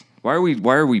Why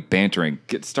are we bantering?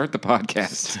 Start the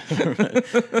podcast.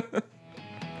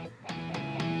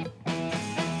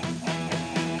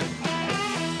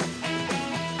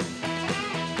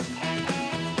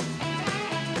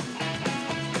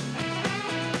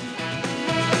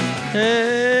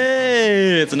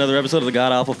 Hey, it's another episode of the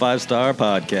God Awful 5-Star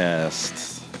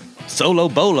Podcast. Solo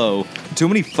Bolo. Too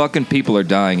many fucking people are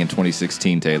dying in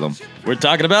 2016, Taylem. We're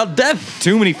talking about death.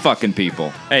 Too many fucking people.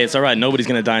 Hey, it's all right. Nobody's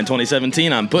going to die in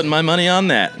 2017. I'm putting my money on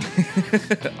that.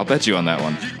 I'll bet you on that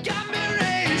one. Got me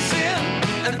racing,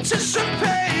 anticipating,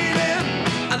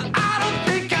 and I don't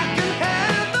think I can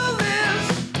handle this.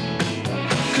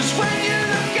 'Cause when you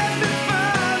look at me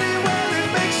funny, well, it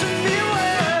makes me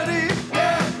worry.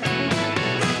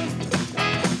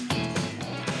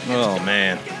 Oh,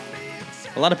 man.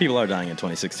 A lot of people are dying in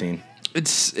 2016.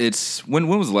 It's when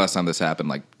was the last time this happened?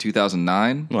 Like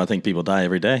 2009? Well, I think people die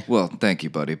every day. Well, thank you,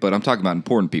 buddy. But I'm talking about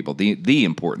important people, the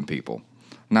important people,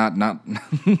 not not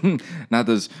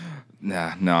those.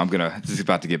 Nah, no, this is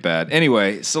about to get bad.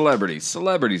 Anyway, celebrities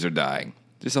are dying.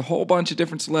 There's a whole bunch of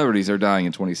different celebrities are dying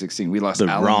in 2016. We lost The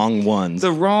wrong ones.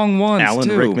 The wrong ones. Alan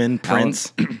too. Rickman,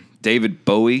 Prince, David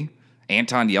Bowie,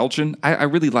 Anton Yelchin. I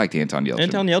really liked Anton Yelchin.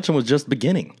 Anton Yelchin was just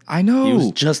beginning. I know. He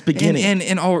was just beginning. And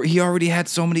he already had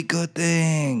so many good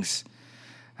things.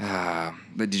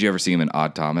 Did you ever see him in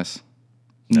Odd Thomas?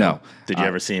 No. Did you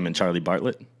ever see him in Charlie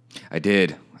Bartlett? I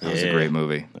did. That was a Yeah. great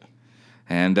movie.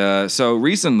 And so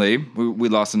recently, we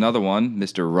lost another one,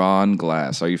 Mr. Ron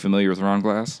Glass. Are you familiar with Ron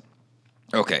Glass?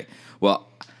 Okay. Well,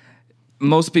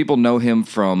 most people know him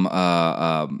from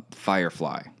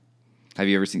Firefly. Have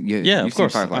you ever seen? Yeah, you've of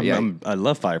course. Seen Firefly. I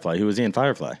love Firefly. Who was he in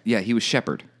Firefly? Yeah, he was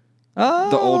Shepard. Oh,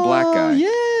 The old black guy.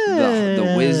 Yeah.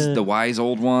 The wise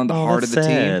old one, the heart of that's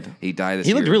the sad. team. He died this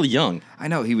He year. looked really young. I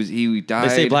know, he died.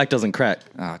 They say black doesn't crack.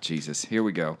 Oh, Jesus. Here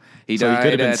we go. He So died he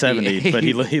could have been at the 70, but he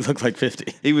age- looked like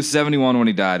 50. He was 71 when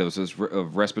he died. It was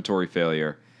of respiratory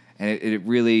failure. And it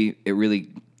really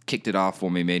kicked it off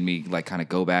for me, made me like kind of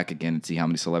go back again and see how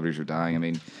many celebrities are dying. I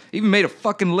mean, even made a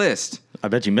fucking list. I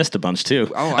bet you missed a bunch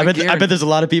too. Oh, I bet guarantee- there's a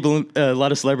lot of people, a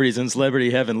lot of celebrities in celebrity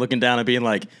heaven looking down and being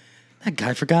like, that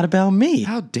guy forgot about me.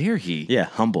 How dare he? Yeah,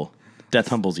 humble. Death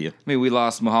humbles you. I mean, we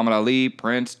lost Muhammad Ali,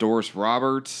 Prince, Doris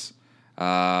Roberts.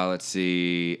 Let's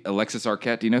see, Alexis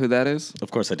Arquette. Do you know who that is?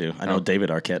 Of course I do. I know David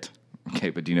Arquette.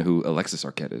 Okay, but do you know who Alexis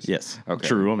Arquette is? Yes. Okay.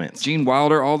 True Romance. Gene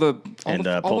Wilder, all the And,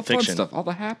 fun Pulp Fiction. stuff, all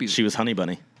the happy. She was Honey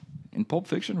Bunny. In Pulp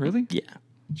Fiction, really? Yeah.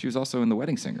 She was also in The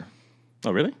Wedding Singer.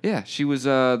 Oh, really? Yeah, she was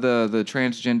the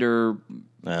transgender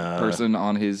person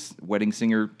on his Wedding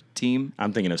Singer team.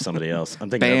 I'm thinking of somebody else. I'm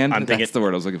thinking Band. I'm thinking, That's the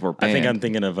word I was looking for. Band. I think I'm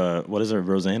thinking of, what is her,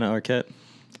 Rosanna Arquette?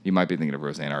 You might be thinking of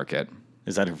Roseanne Arquette.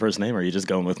 Is that her first name, or are you just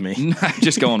going with me? I'm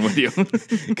just going with you.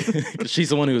 She's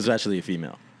the one who was actually a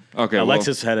female. Okay,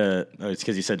 Alexis had it's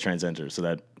because you said transgender, so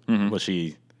that, was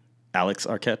she Alex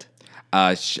Arquette?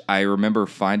 I remember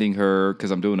finding her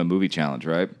because I'm doing a movie challenge,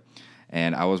 right?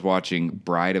 And I was watching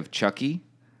Bride of Chucky.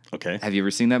 Okay. Have you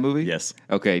ever seen that movie? Yes.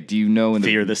 Okay. Do you know in the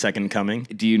Fear the Second Coming.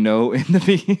 Do you know in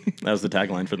the That was the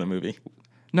tagline for the movie.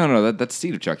 No, that's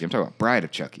Seed of Chucky. I'm talking about Bride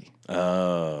of Chucky.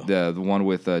 Oh. The one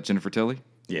with Jennifer Tilly.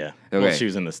 Yeah. Okay. Well, she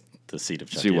was in the seat of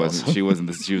Chucky. She was. also. She was in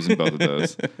this. She was in both of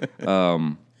those.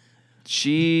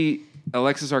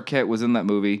 Alexis Arquette was in that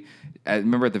movie. I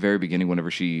remember at the very beginning, whenever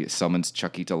she summons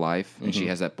Chucky to life, and she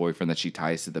has that boyfriend that she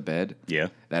ties to the bed. Yeah.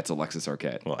 That's Alexis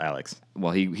Arquette. Well, Alex.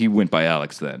 Well, he went by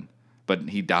Alex then, but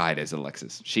he died as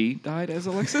Alexis. She died as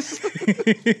Alexis.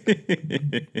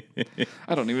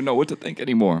 I don't even know what to think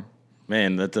anymore.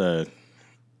 Man, that's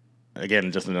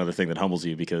again just another thing that humbles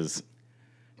you because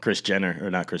Kris Jenner, or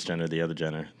not Kris Jenner, the other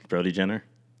Jenner, Brody Jenner.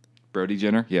 Brody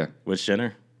Jenner, yeah. Which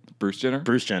Jenner? Bruce Jenner.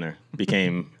 Bruce Jenner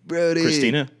became Brody.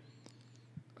 Christina.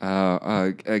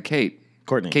 Kate.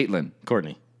 Courtney. Caitlyn.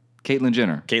 Courtney. Caitlyn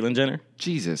Jenner. Caitlyn Jenner.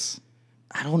 Jesus.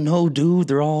 I don't know, dude.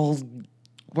 They're all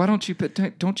Why don't you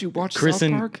watch Chris South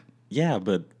and Park? yeah,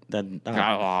 but that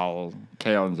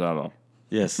Caitlyn Jenner.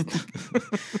 yes.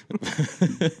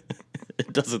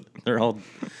 It doesn't. They're all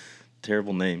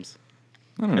terrible names,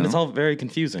 I don't know. and it's all very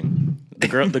confusing. The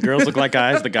girls look like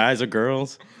guys. The guys are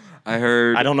girls. I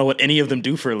heard I don't know what any of them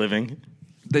do for a living.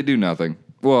 they do nothing.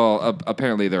 Well,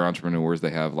 apparently they're entrepreneurs.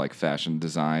 They have like fashion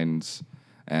designs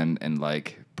and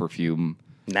like perfume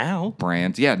Now,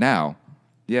 brands. Yeah, now.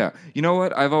 Yeah. You know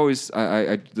what? I've always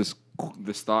this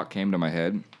thought came to my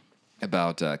head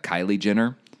about Kylie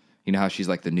Jenner. You know how she's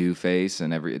like the new face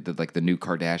and like the new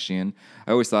Kardashian.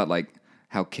 I always thought like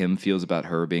how Kim feels about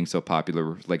her being so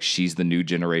popular. Like she's the new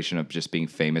generation of just being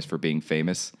famous for being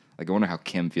famous. Like I wonder how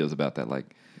Kim feels about that.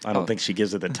 Like I don't think she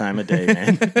gives it the time of day,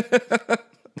 man.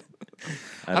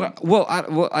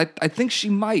 I think she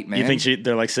might, man. You think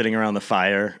they're like sitting around the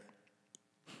fire,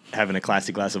 having a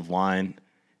classy glass of wine,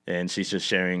 and she's just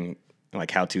sharing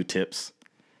like how-to tips.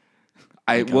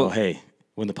 Oh, hey,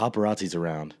 when the paparazzi's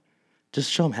around, just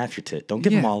show them half your tit. Don't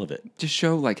give them all of it. Just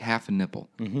show like half a nipple.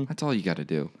 Mm-hmm. That's all you got to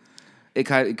do. It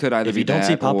could either if be you don't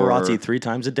see paparazzi or 3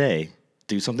 times a day,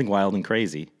 do something wild and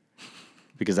crazy.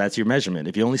 Because that's your measurement.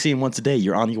 If you only see him once a day,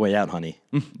 you're on your way out, honey.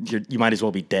 You might as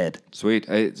well be dead. Sweet,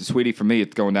 sweetie. For me,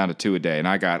 it's going down to 2 a day, and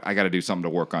I got to do something to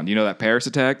work on. You know that Paris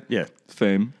attack? Yeah,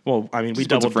 fame. Well, I mean, we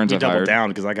doubled down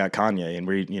because I got Kanye,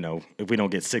 and if we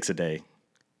don't get 6 a day,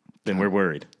 then we're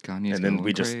worried. Kanye's and then going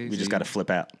we crazy. just got to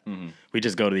flip out. Mm-hmm. We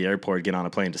just go to the airport, get on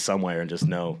a plane to somewhere, and just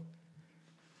know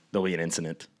there'll be an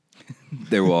incident.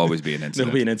 There will always be an incident.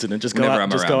 There'll be an incident. Just go Whenever out.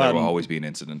 I'm Just around, go out. there will always be an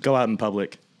incident. Go out in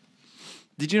public.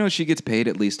 Did you know she gets paid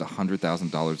at least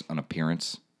 $100,000 an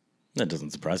appearance? That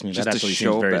doesn't surprise me. Just That to actually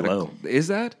show seems very that low. Is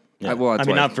that? Yeah. That's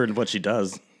not for what she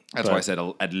does. That's why I said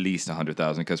at least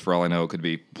 100,000, because for all I know, it could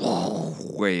be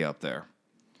way up there.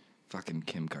 Fucking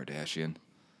Kim Kardashian.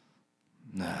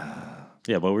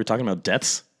 Yeah, but we were talking about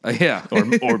deaths. Yeah.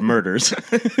 or murders.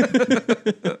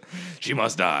 She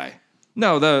must die.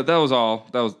 No, that was all.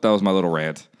 That was my little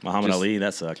rant. Muhammad Ali,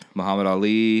 that sucked. Muhammad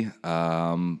Ali,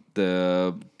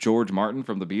 the George Martin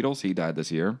from the Beatles, he died this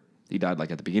year. He died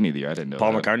like at the beginning of the year. I didn't know.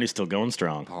 Paul that. McCartney's still going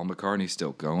strong. Paul McCartney's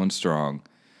still going strong.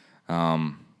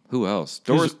 Who else?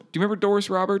 Doris. Do you remember Doris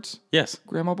Roberts? Yes.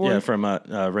 Grandma Boy? Yeah, from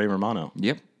Ray Romano.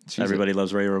 Yep. Everybody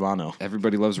loves Ray Romano.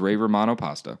 Everybody loves Ray Romano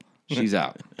pasta. She's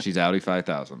out. She's outie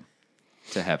 5,000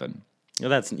 to heaven.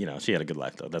 Well, she had a good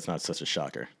life, though. That's not such a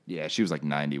shocker. Yeah, she was like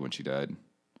 90 when she died.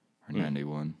 Or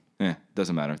 91.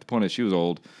 Doesn't matter. The point is she was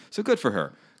old. So good for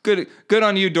her. Good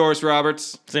on you, Doris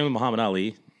Roberts. Same with Muhammad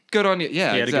Ali. Good on you.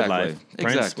 Yeah, he had exactly. a good life.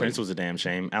 Exactly. Prince was a damn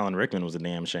shame. Alan Rickman was a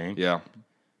damn shame. Yeah.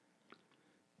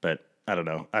 But I don't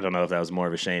know. I don't know if that was more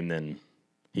of a shame than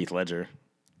Heath Ledger.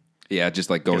 Yeah, just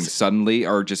like going suddenly,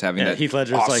 or just having that Heath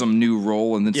Ledger's awesome new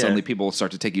role, and then suddenly people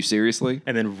start to take you seriously.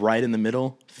 And then right in the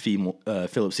middle,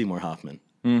 Philip Seymour Hoffman.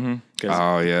 Mm-hmm.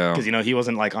 Oh, yeah. Because, he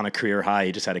wasn't like on a career high.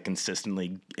 He just had to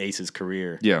consistently ace his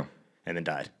career. Yeah. And then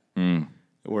died. Mm.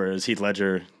 Whereas Heath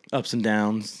Ledger, ups and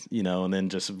downs, and then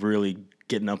just really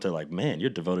getting up there like, man, you're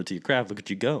devoted to your craft. Look at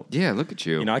you go. Yeah, look at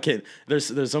you. I can't.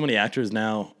 There's so many actors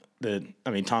now that,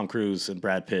 Tom Cruise and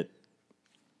Brad Pitt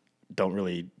don't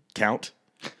really count.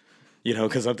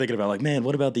 Because I'm thinking about like, man,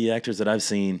 what about the actors that I've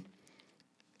seen?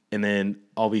 And then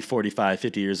I'll be 45,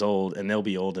 50 years old, and they'll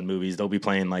be old in movies. They'll be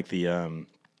playing like the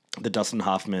Dustin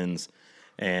Hoffmans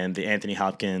and the Anthony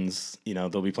Hopkins.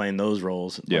 They'll be playing those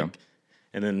roles. Yeah.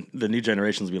 And then the new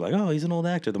generations will be like, oh, he's an old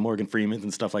actor. The Morgan Freemans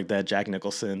and stuff like that. Jack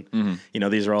Nicholson. Mm-hmm.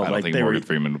 These are all I don't think Morgan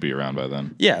Freeman will be around by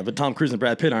then. Yeah, but Tom Cruise and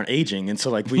Brad Pitt aren't aging, and so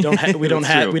like we don't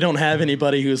have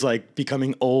anybody who's like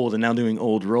becoming old and now doing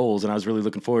old roles. And I was really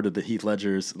looking forward to the Heath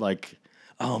Ledger's like,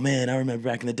 oh man, I remember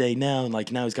back in the day now, and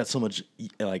like now he's got so much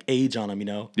like age on him,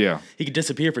 Yeah. He could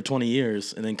disappear for 20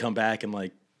 years and then come back and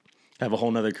like have a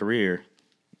whole nother career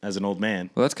as an old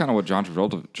man. Well, that's kind of what John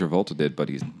Travolta did, but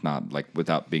he's not like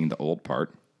without being the old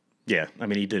part. Yeah,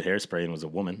 he did Hairspray and was a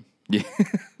woman. Yeah,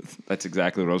 that's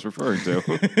exactly what I was referring to.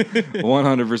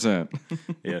 100%.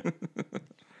 Yeah.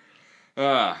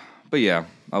 But yeah,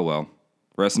 oh well.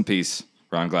 Rest in peace,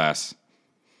 Ron Glass.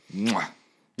 Mwah.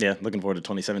 Yeah, looking forward to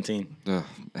 2017.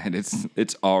 And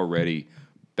it's already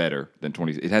better than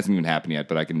 20. It hasn't even happened yet,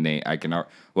 but I can.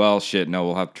 Well, shit. No,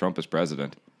 we'll have Trump as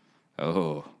president.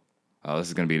 Oh, this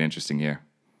is gonna be an interesting year.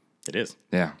 It is.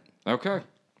 Yeah. Okay.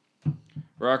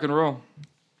 Rock and roll.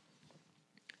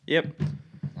 Yep.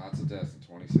 Lots of deaths in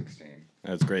 2016.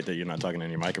 That's great that you're not talking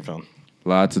in your microphone.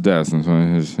 Lots of deaths in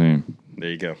 2016. There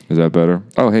you go. Is that better?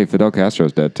 Oh, hey, Fidel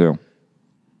Castro's dead too.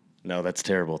 No, that's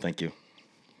terrible. Thank you.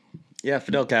 Yeah,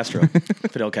 Fidel Castro.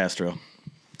 Fidel Castro.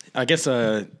 I guess,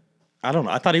 I don't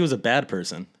know. I thought he was a bad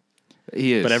person.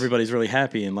 He is. But everybody's really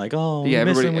happy and like, oh, yeah,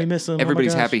 we miss him.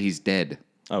 Everybody's oh my gosh. happy he's dead.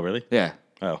 Oh, really? Yeah.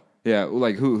 Oh. Yeah,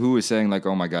 like who was saying like,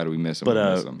 oh my God, we miss him. But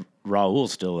we miss him.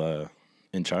 Raul's still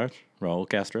in charge. Raul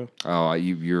Castro. Oh,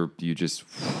 you just.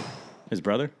 His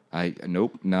brother?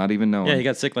 Nope, not even knowing. Yeah, he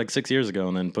got sick like 6 years ago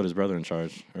and then put his brother in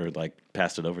charge or like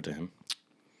passed it over to him.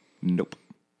 Nope.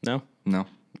 No? No.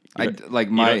 You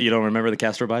don't remember the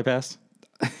Castro bypass?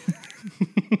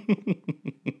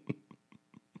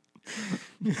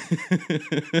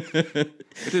 I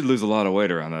did lose a lot of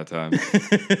weight around that time.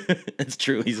 It's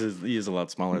true. He is a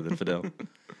lot smaller than Fidel.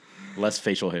 Less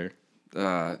facial hair.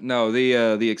 No,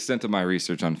 the extent of my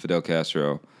research on Fidel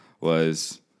Castro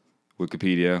was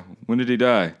Wikipedia. When did he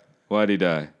die? Why did he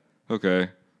die? Okay.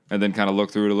 and then kind of look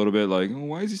through it a little bit, like, oh,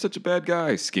 why is he such a bad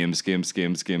guy? Skim, skim,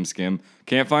 skim, skim, skim.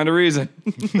 Can't find a reason.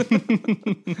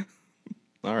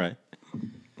 All right.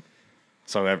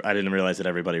 So I didn't realize that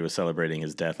everybody was celebrating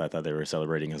his death. I thought they were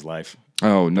celebrating his life.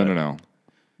 Oh, no.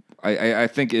 I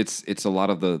think it's a lot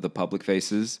of the public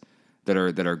faces that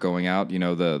are going out. You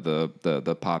know,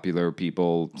 the popular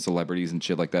people, celebrities and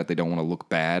shit like that. They don't want to look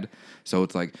bad, so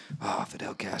it's like, oh,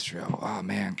 Fidel Castro. Oh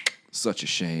man, such a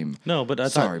shame. No, but I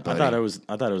Sorry, thought buddy. it was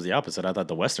the opposite. I thought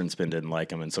the Western spin didn't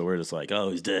like him, and so we're just like,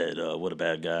 oh, he's dead. Oh, what a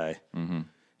bad guy. Mm-hmm.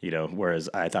 You know, whereas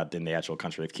I thought in the actual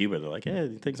country of Cuba, they're like, hey,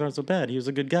 things aren't so bad. He was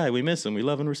a good guy. We miss him. We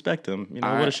love and respect him. You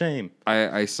know, what a shame.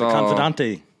 I saw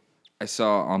Confidante. I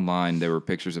saw online there were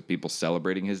pictures of people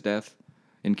celebrating his death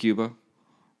in Cuba.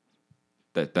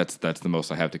 That's the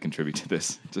most I have to contribute to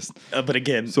this. Just But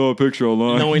again, saw a picture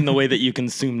online. knowing the way that you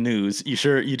consume news, you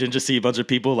sure you didn't just see a bunch of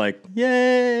people like,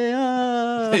 yay,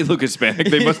 They look Hispanic.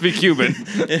 They must be Cuban.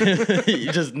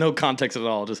 you just no context at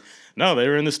all. Just, no, they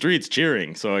were in the streets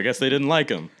cheering, so I guess they didn't like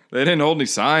him. They didn't hold any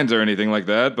signs or anything like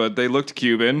that, but they looked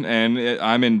Cuban, and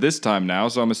I'm in this time now,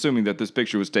 so I'm assuming that this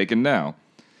picture was taken now.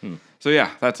 So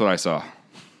yeah, that's what I saw.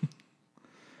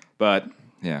 But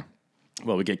yeah,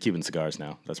 Well, we get Cuban cigars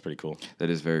now. That's pretty cool. that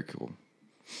is very cool.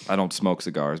 I don't smoke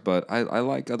cigars, but I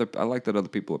like that other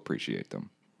people appreciate them.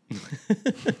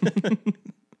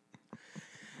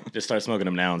 Just start smoking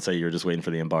them now and say you were just waiting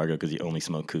for the embargo because you only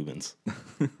smoke Cubans.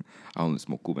 I only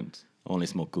smoke Cubans. Only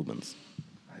smoke Cubans.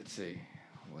 Let's see.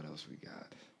 What else we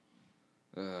got?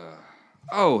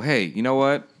 Oh, hey, you know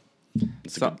what?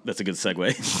 That's a good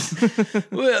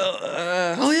segue. Well,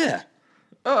 oh yeah.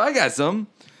 Oh, I got some.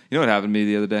 You know what happened to me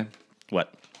the other day?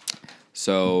 What?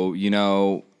 So,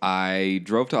 I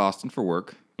drove to Austin for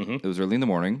work. Mm-hmm. It was early in the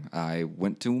morning. I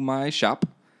went to my shop,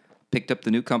 picked up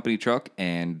the new company truck,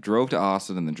 and drove to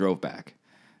Austin and then drove back.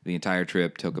 The entire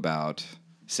trip took about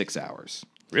 6 hours.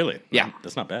 Really? Yeah.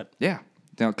 That's not bad. Yeah.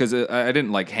 Because I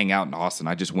didn't, hang out in Austin.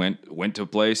 I just went to a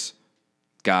place,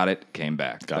 got it, came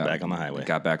back. Got back on the highway.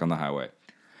 Got back on the highway.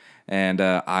 And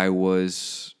I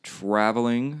was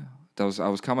traveling. I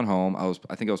was coming home.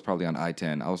 I think I was probably on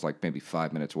I-10. I was maybe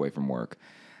 5 minutes away from work.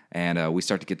 And we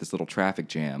start to get this little traffic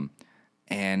jam.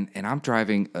 And I'm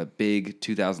driving a big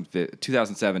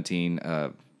 2017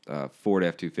 Ford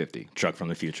F-250. Truck from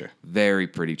the future. Very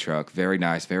pretty truck. Very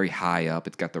nice. Very high up.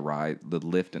 It's got the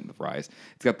lift and the rise.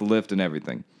 It's got the lift and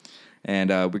everything.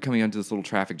 And we're coming into this little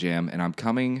traffic jam. And I'm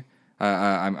coming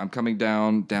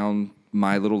down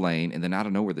my little lane. And then out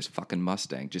of nowhere, this fucking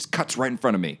Mustang just cuts right in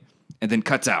front of me. And then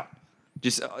cuts out.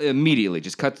 Just immediately.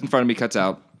 Just cuts in front of me, cuts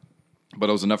out. But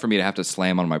it was enough for me to have to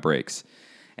slam on my brakes.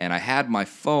 And I had my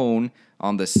phone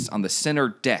on the center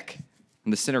deck,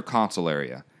 in the center console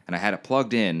area, and I had it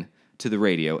plugged in to the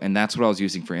radio, and that's what I was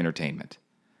using for entertainment.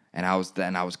 And I was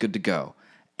good to go.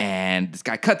 And this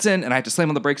guy cuts in, and I have to slam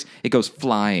on the brakes. It goes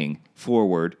flying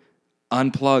forward,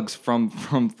 unplugs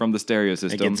from the stereo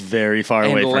system. It gets very far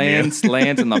away from you.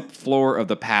 lands on the floor of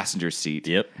the passenger seat.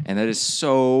 Yep. And that is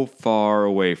so far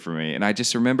away from me. And I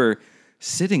just remember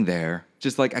sitting there,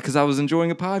 just because I was enjoying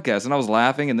a podcast, and I was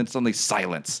laughing, and then suddenly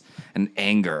silence and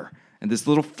anger. And this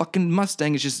little fucking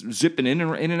Mustang is just zipping in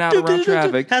and out around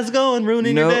traffic. How's it going?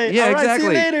 Ruining your day. Yeah, All right,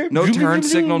 exactly. see you later. No turn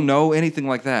signal, no anything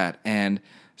like that. And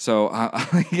so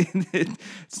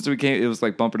since we came, it was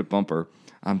like bumper to bumper.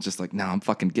 I'm just like, no, I'm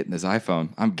fucking getting this iPhone.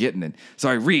 I'm getting it. So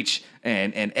I reach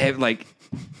and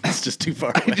That's just too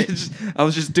far away. I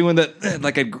was just doing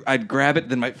that. I'd grab it,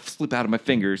 then might slip out of my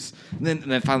fingers. And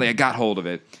then finally I got hold of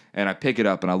it. And I pick it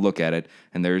up and I look at it.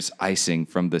 And there's icing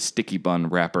from the sticky bun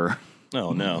wrapper.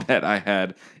 Oh, no. that I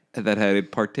had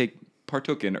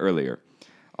partook in earlier,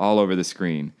 all over the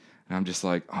screen. And I'm just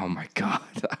like, oh my God,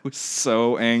 I was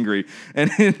so angry.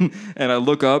 And I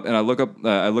look up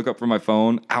from my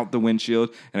phone out the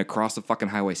windshield and across the fucking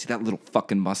highway. See that little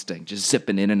fucking Mustang just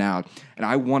zipping in and out. And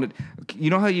I wanted, you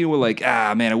know how you were like,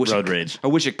 man, I wish road rage. I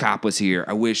wish a cop was here.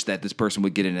 I wish that this person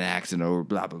would get in an accident or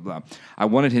blah blah blah. I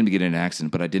wanted him to get in an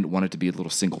accident, but I didn't want it to be a little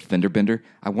single fender bender.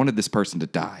 I wanted this person to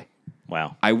die.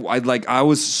 Wow. I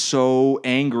was so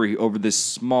angry over this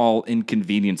small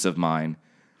inconvenience of mine,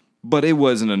 but it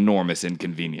was an enormous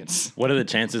inconvenience. What are the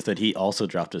chances that he also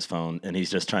dropped his phone and he's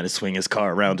just trying to swing his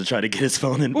car around to try to get his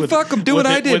phone in? Well, fuck him. Do what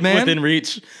I did, man. Within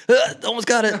reach. Almost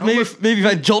got it. Maybe if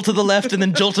I jolt to the left and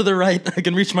then jolt to the right, I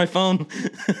can reach my phone.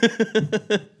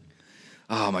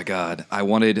 Oh my God.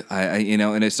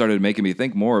 And it started making me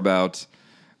think more about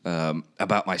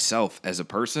myself as a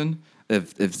person.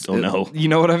 Oh no. You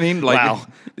know what I mean? Wow.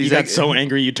 You got so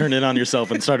angry you turned it on yourself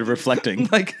and started reflecting.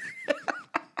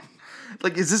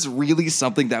 Like, is this really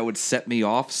something that would set me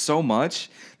off so much?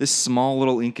 This small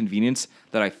little inconvenience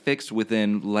that I fixed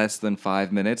within less than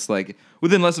 5 minutes. Like,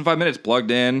 within less than 5 minutes,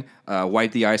 plugged in,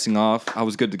 wiped the icing off. I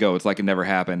was good to go. It's like it never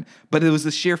happened. But it was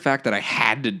the sheer fact that I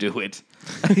had to do it.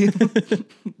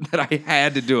 That I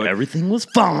had to do it. Everything was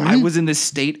fine. I was in this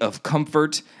state of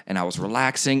comfort and I was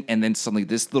relaxing, and then suddenly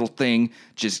this little thing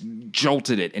just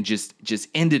jolted it and just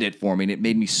ended it for me, and it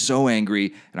made me so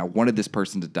angry, and I wanted this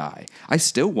person to die. I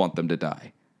still want them to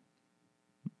die.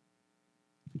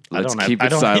 Let's keep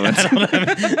it silent.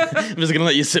 I'm just gonna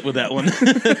let you sit with that one.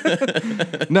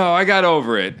 No, I got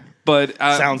over it, but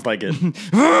Sounds like it.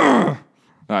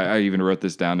 I even wrote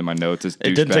this down in my notes. As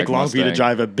It didn't take long for you to Mustang.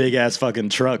 drive a big ass fucking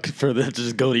truck for that to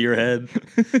just go to your head.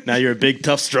 Now you're a big,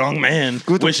 tough, strong man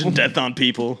wishing death on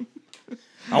people.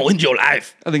 I'll end your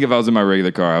life. I think if I was in my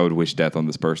regular car, I would wish death on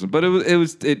this person. But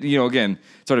it again,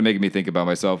 started making me think about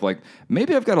myself. Like,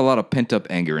 maybe I've got a lot of pent up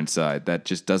anger inside that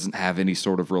just doesn't have any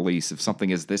sort of release. If something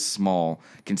is this small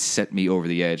can set me over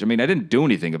the edge. I mean, I didn't do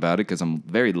anything about it because I'm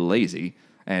very lazy.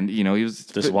 And, he was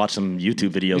Just watch some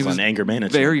YouTube videos he was on anger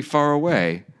management. very far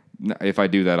away. If I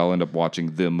do that, I'll end up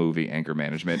watching the movie Anger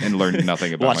Management and learn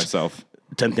nothing about myself.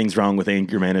 10 things wrong with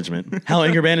anger management. How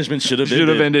anger management should have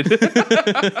ended.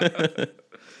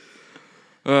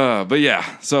 But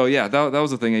yeah, so yeah, that was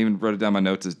the thing. I even wrote it down in my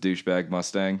notes as douchebag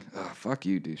Mustang. Oh, fuck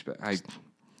you, douchebag.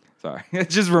 Sorry.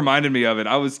 It just reminded me of it.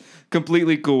 I was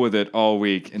completely cool with it all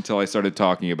week until I started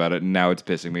talking about it, and now it's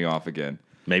pissing me off again.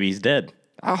 Maybe he's dead.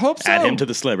 I hope so. Add him to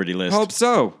the celebrity list. Hope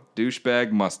so.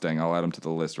 Douchebag Mustang. I'll add him to the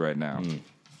list right now.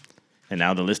 And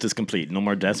now the list is complete. No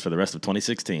more deaths for the rest of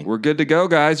 2016. We're good to go,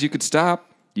 guys. You could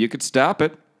stop. You could stop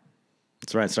it.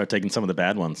 That's right. Start taking some of the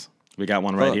bad ones. We got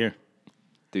one right here.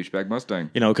 Douchebag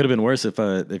Mustang. It could have been worse if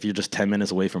you're just 10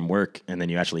 minutes away from work and then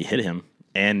you actually hit him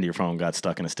and your phone got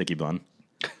stuck in a sticky bun.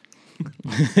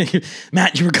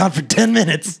 Matt, you were gone for 10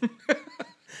 minutes.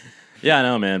 Yeah, I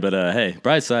know, man. But hey,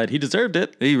 bright side, he deserved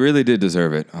it. He really did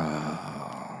deserve it.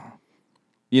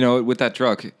 With that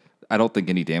truck, I don't think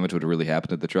any damage would have really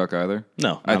happened to the truck either.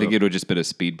 No. I think it would have just been a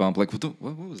speed bump. Like, what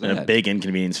was that? And a big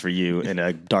inconvenience for you and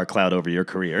a dark cloud over your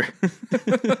career.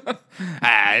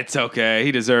 It's okay.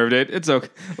 He deserved it. It's okay.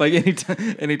 Like,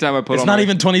 anytime I put It's on not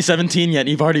even 2017 yet, and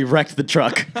you've already wrecked the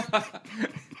truck.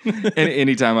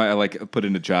 anytime I put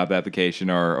in a job application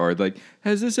or like,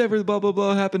 has this ever blah, blah,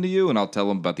 blah happened to you? And I'll tell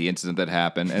them about the incident that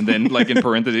happened. And then like in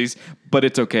parentheses, but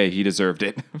it's okay. He deserved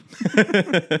it.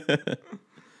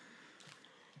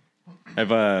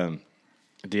 Do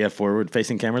you have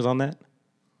forward-facing cameras on that?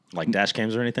 Like dash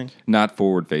cams or anything? Not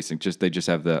forward facing. They just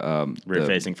have the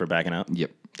Rear-facing for backing out?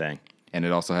 Yep. Dang. And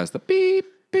it also has the beep,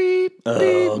 beep,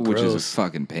 beep, which is a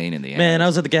fucking pain in the ass. Man, I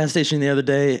was at the gas station the other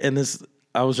day, and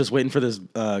I was just waiting for this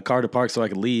car to park so I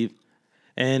could leave,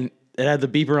 and it had the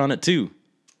beeper on it too.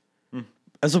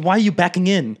 I said, "Why are you backing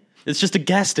in? It's just a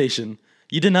gas station.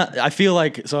 You did not." I feel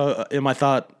like in my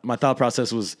thought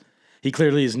process was he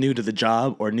clearly is new to the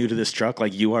job or new to this truck,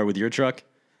 like you are with your truck.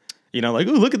 Like,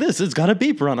 oh, look at this. It's got a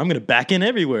beeper on. I'm going to back in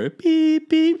everywhere. Beep,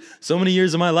 beep. So many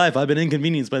years of my life, I've been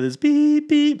inconvenienced by this beep,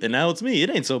 beep. And now it's me. It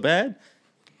ain't so bad.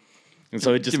 And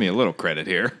so it just... Give me a little credit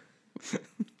here.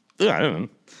 I don't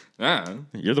know.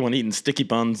 You're the one eating sticky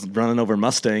buns, running over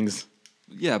Mustangs.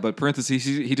 Yeah, but parentheses,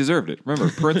 he deserved it.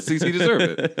 Remember, parentheses, he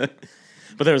deserved it.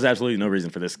 But there was absolutely no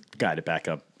reason for this guy to back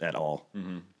up at all.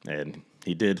 Mm-hmm. And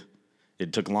he did.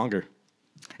 It took longer.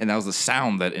 And that was the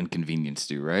sound that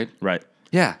inconvenienced you, right? Right.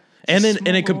 Yeah. And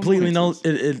it completely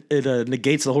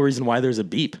negates the whole reason why there's a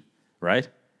beep, right?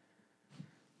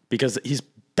 Because he's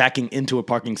backing into a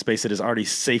parking space that is already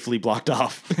safely blocked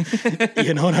off.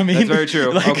 You know what I mean? That's very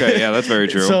true. Okay, yeah, that's very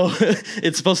true. So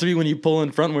it's supposed to be when you pull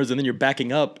in frontwards and then you're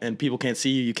backing up and people can't see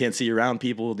you. You can't see around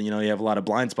people. You have a lot of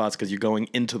blind spots because you're going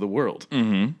into the world.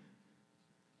 Mm-hmm.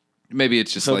 Maybe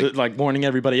it's just so like warning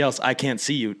everybody else, I can't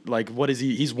see you. Like, what is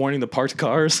he? He's warning the parked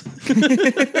cars. Get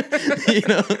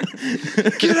out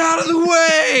of the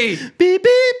way! Beep,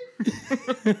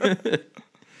 beep.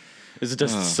 It's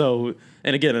just so...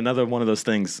 And again, another one of those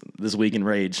things, this week in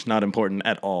rage, not important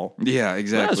at all. Yeah,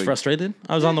 exactly. I was frustrated.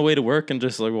 I was on the way to work and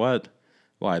just like, what?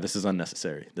 Why? This is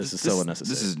unnecessary. This is so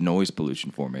unnecessary. This is noise pollution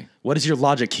for me. What is your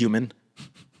logic, human?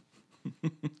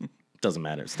 Doesn't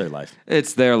matter. It's their life.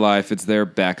 It's their life. It's their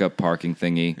backup parking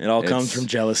thingy. It all comes from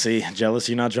jealousy. Jealous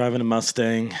you're not driving a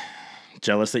Mustang.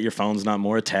 Jealous that your phone's not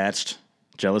more attached.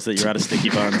 Jealous that you're out of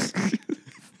sticky buns.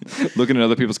 Looking at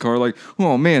other people's car like,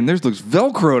 oh man, theirs looks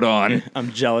Velcroed on.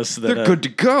 I'm jealous that they're good to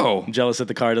go. I'm jealous that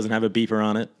the car doesn't have a beeper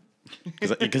on it.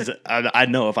 Because I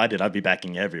know if I did, I'd be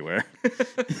backing everywhere.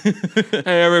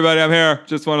 Hey, everybody, I'm here.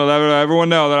 Just want to let everyone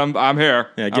know that I'm here.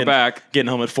 Yeah, I'm back. Getting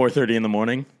home at 4:30 in the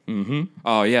morning.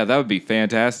 Oh yeah, that would be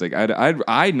fantastic.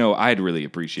 I know I'd really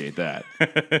appreciate that.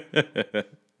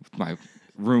 My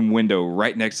room window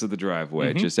right next to the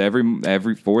driveway. Just every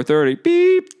 4:30,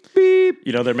 beep beep.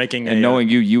 You know they're making And knowing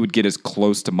you would get as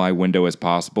close to my window as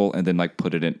possible, and then like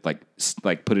put it in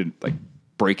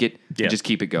break it, Yeah. and just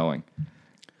keep it going.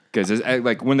 Because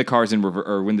like when the car's in reverse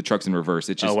or when the truck's in reverse,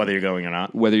 it's just whether you're going or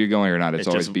not. whether you're going or not, it's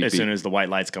always just beep as beep. soon as the white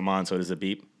lights come on, so does it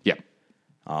beep. Yeah,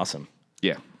 Awesome.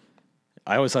 yeah.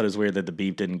 I always thought it was weird that the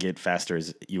beep didn't get faster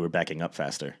as you were backing up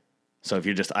faster. So if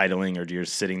you're just idling or you're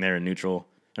sitting there in neutral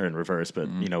or in reverse, but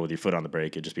you know, with your foot on the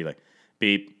brake, it'd just be like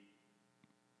beep,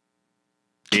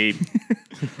 beep,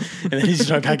 and then you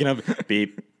start backing up,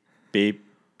 beep, beep,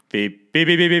 beep, beep, beep,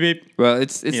 beep, beep, beep. Well,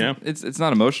 it's You know? it's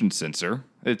not a motion sensor.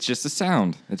 It's just a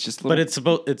sound. It's just. But it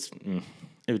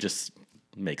would just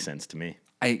make sense to me.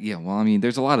 Well, I mean,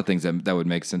 there's a lot of things that would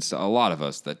make sense to a lot of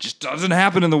us that just doesn't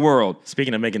happen in the world.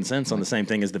 Speaking of making sense on the same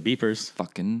thing as the beepers,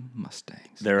 Fucking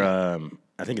Mustangs. they're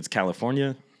I think it's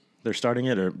California. They're starting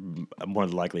it, or more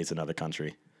than likely it's another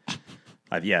country.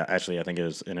 Actually, I think it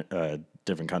was in a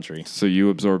different country. So you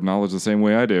absorb knowledge the same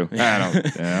way I do. I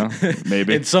don't. Yeah,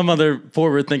 maybe. In some other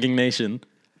forward-thinking nation,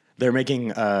 they're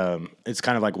making it's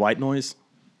kind of like white noise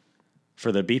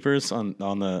for the beepers on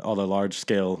all the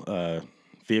large-scale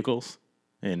vehicles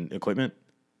and equipment.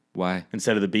 Why?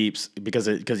 Instead of the beeps,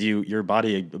 because your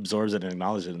body absorbs it and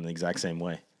acknowledges it in the exact same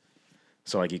way.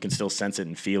 So like you can still sense it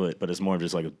and feel it, but it's more of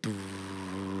just like a.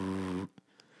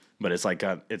 But it's like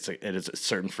it's a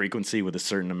certain frequency with a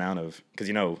certain amount of, because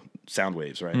you know sound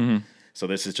waves, right? Mm-hmm. So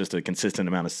this is just a consistent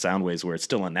amount of sound waves where it's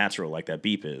still unnatural, like that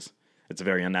beep is. It's a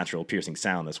very unnatural, piercing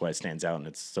sound. That's why it stands out and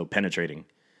it's so penetrating.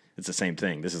 It's the same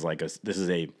thing. This is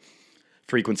a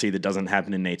frequency that doesn't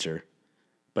happen in nature,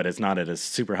 but it's not at a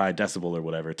super high decibel or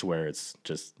whatever to where it's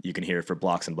just you can hear it for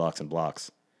blocks and blocks and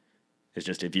blocks. It's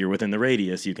just if you're within the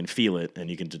radius, you can feel it and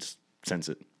you can just sense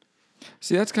it.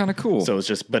 See, that's kind of cool. So it's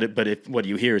just, but if what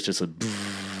you hear is just a,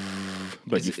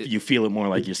 but you feel it more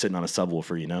like you're sitting on a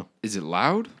subwoofer, you know? Is it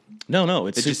loud? No,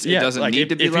 it's It doesn't need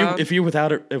to be loud? If you're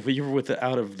without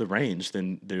of the range,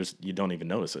 then you don't even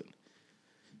notice it.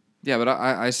 Yeah, but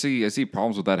I see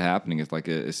problems with that happening. It's like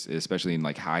especially in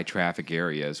like high traffic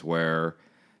areas where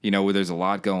where there's a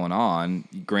lot going on.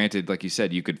 Granted, like you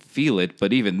said, you could feel it,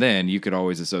 but even then, you could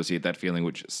always associate that feeling,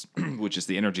 which is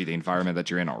the energy, the environment that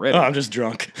you're in already. Oh, I'm just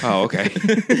drunk. Oh, okay.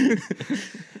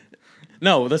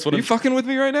 No, that's what Are you fucking with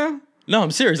me right now? No, I'm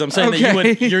serious. I'm saying Okay.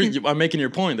 that I'm making your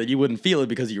point that you wouldn't feel it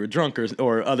because you were drunk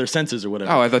or other senses or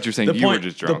whatever. Oh, I thought you were saying you were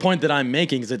just drunk. The point that I'm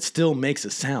making is it still makes a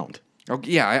sound. Oh,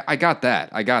 yeah, I got that.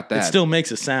 It still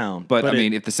makes a sound. But I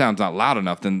mean, if the sound's not loud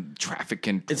enough, then traffic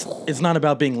can. It's not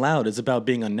about being loud. It's about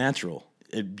being unnatural.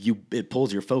 It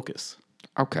pulls your focus.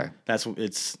 Okay. That's what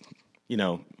it's.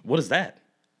 What is that?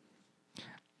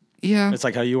 Yeah. It's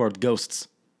like how you are with ghosts.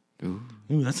 Ooh,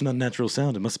 that's an unnatural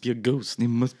sound. It must be a ghost. It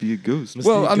must be a ghost. Must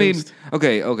be a ghost.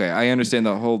 Okay. I understand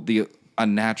the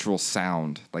unnatural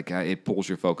sound. Like it pulls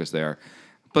your focus there.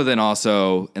 But then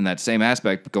also in that same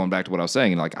aspect, going back to what I was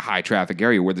saying, in like a high traffic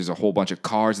area where there's a whole bunch of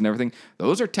cars and everything,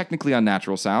 those are technically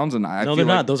unnatural sounds. And No, they're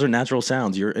not. Those are natural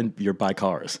sounds. You're by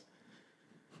cars.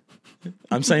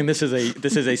 I'm saying this is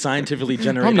a scientifically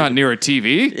generated. I'm not near a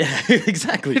TV. Yeah,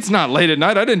 exactly. It's not late at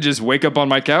night. I didn't just wake up on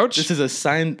my couch. This is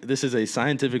a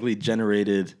scientifically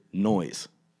generated noise,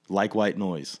 like white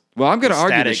noise. Well, I'm going to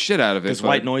argue the shit out of it. Because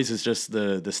white noise is just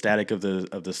the static of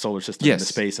the solar system and the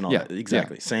space and all that.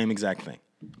 Exactly. Yeah. Same exact thing.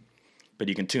 But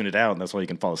you can tune it out, and that's why you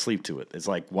can fall asleep to it. It's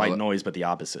like white noise, but the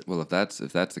opposite. Well, if that's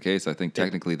the case, I think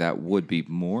technically that would be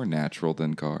more natural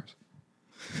than cars.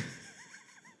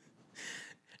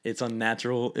 It's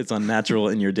unnatural. It's unnatural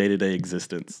in your day-to-day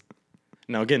existence.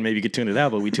 Now, again, maybe you could tune it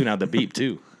out, but we tune out the beep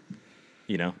too.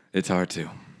 It's hard to.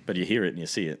 But you hear it and you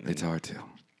see it. It's hard to.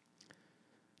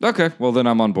 Okay, well then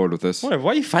I'm on board with this. Whatever.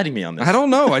 Why are you fighting me on this? I don't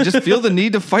know. I just feel the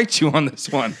need to fight you on this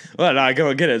one. Well, no, I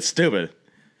go get it. It's stupid.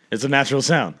 It's a natural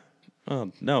sound.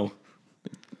 Oh no,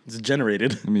 it's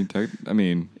generated. I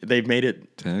mean, they've made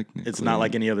it. Technically, it's not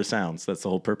like any other sounds. That's the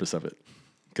whole purpose of it.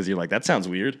 Because you're like, that sounds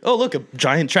weird. Oh, look, a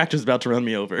giant tractor's about to run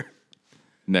me over.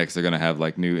 Next, they're gonna have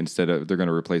like they're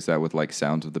gonna replace that with like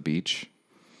sounds of the beach.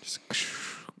 Just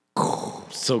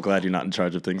so glad you're not in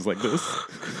charge of things like this.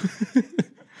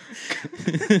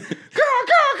 Go!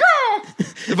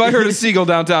 If I heard a seagull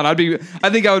downtown, I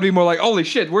think I would be more like, holy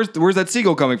shit, where's that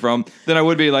seagull coming from? Than I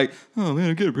would be like, oh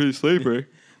man, I'm getting pretty sleepy.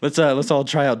 Let's all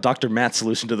try out Dr. Matt's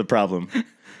solution to the problem.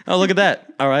 Oh, look at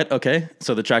that. All right, okay.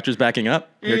 So the tractor's backing up.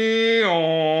 Here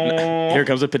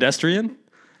comes a pedestrian.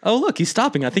 Oh, look, he's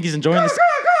stopping. I think he's enjoying this.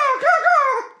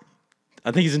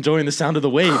 I think he's enjoying the sound of the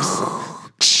waves.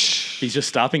 He's just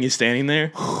stopping. He's standing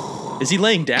there. Is he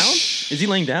laying down? Is he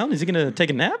laying down? Is he going to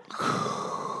take a nap?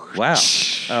 Wow.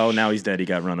 Oh, now he's dead. He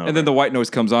got run over. And then the white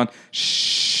noise comes on.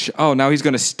 Shh. Oh, now he's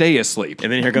going to stay asleep.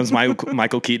 And then here comes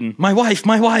Michael Keaton. My wife,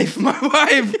 my wife, my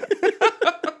wife.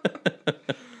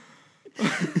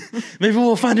 Maybe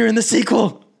we'll find her in the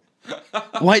sequel.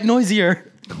 White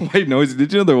Noisier. White Noise.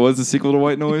 Did you know there was a sequel to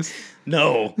White Noise?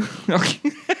 No.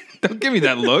 Okay. Don't give me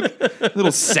that look.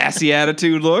 Little sassy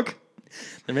attitude look.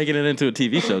 They're making it into a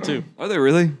TV show, too. Are they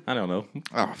really? I don't know.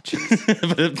 Oh,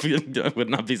 jeez. But I would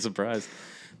not be surprised.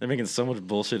 They're making so much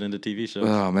bullshit into TV shows.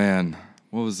 Oh, man.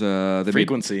 What was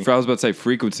Frequency. I was about to say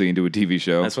Frequency into a TV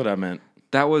show. That's what I meant.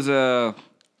 That was the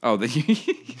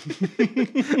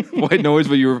White Noise,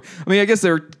 but I guess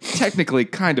they're technically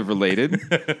kind of related.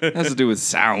 It has to do with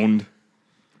sound.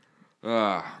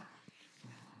 But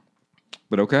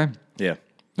okay. Yeah.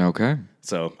 Okay.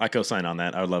 So I co-sign on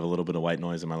that. I would love a little bit of white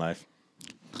noise in my life.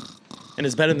 And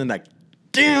it's better than that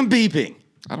damn beeping.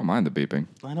 I don't mind the beeping.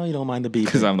 I know you don't mind the beeping.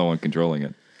 Because I'm the one controlling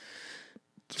it.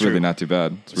 It's True. really not too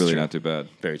bad. It's really true. not too bad.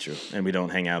 Very true. And we don't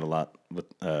hang out a lot with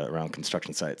around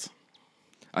construction sites.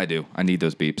 I do. I need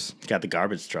those beeps. Got the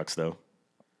garbage trucks, though.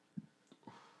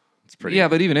 It's pretty... Yeah,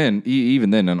 but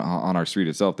even then on our street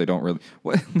itself, they don't really...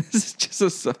 What? This is just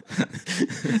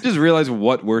just realize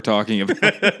what we're talking about.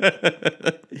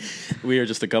 We are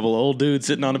just a couple old dudes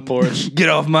sitting on a porch. Get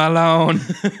off my lawn.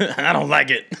 I don't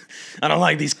like it. I don't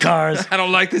like these cars. I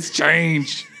don't like this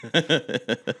change.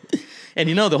 And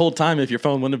you know, the whole time, if your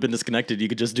phone wouldn't have been disconnected, you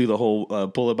could just do the whole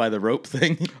pull it by the rope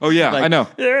thing. Oh, yeah, Like, I know.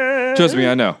 Trust me,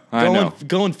 I know.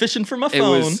 Going fishing for my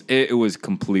phone. It was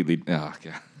completely... Oh,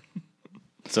 God.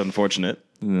 It's unfortunate.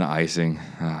 The icing.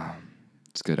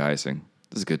 It's good icing.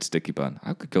 This is a good sticky bun.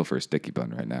 I could go for a sticky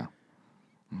bun right now.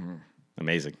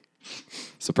 Amazing.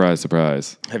 Surprise,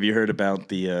 surprise. Have you heard about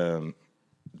the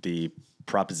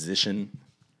proposition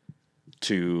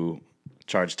to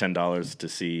charge $10 to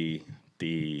see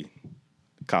the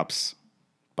cops'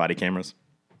 body cameras?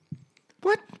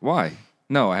 What? Why?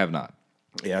 No, I have not.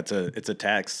 Yeah, it's a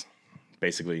tax,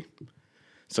 basically.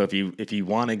 So if you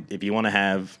want to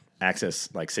have access,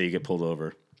 like say you get pulled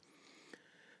over,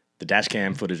 the dash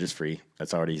cam footage is free.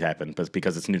 That's already happened, but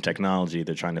because it's new technology,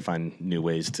 they're trying to find new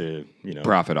ways to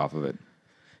Profit off of it.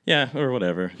 Yeah, or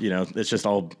whatever. It's just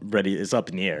all ready. It's up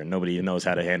in the air. Nobody knows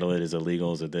how to handle it. Is it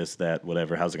legal? Is it this, that,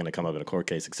 whatever? How's it going to come up in a court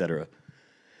case, etc.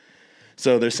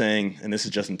 So they're saying, and this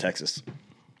is just in Texas.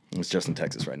 It's just in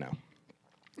Texas right now.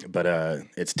 But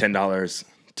it's $10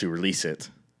 to release it,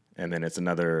 and then it's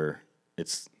another.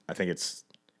 I think it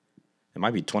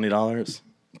might be $20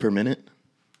 per minute,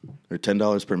 or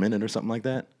 $10 per minute, or something like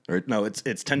that. Or no, it's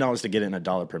 $10 to get it and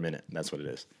 $1 per minute. That's what it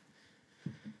is.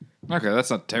 Okay, that's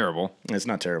not terrible. It's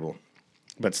not terrible,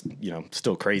 but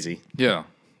still crazy. Yeah.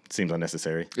 It seems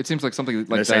unnecessary. It seems like something like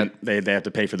They're that. saying they have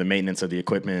to pay for the maintenance of the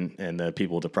equipment and the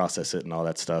people to process it and all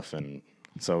that stuff. And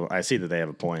so I see that they have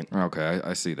a point. Okay,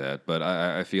 I see that, but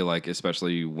I feel like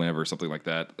especially whenever something like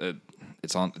that,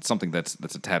 it's something that's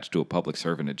attached to a public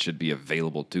servant. It should be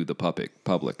available to the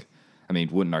public. I mean,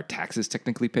 wouldn't our taxes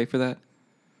technically pay for that?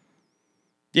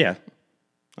 Yeah.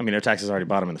 I mean, their taxes already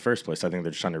bought them in the first place. I think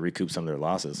they're just trying to recoup some of their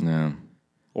losses. Yeah.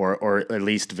 Or at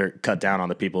least cut down on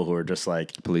the people who are just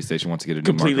like... Police station wants to get a new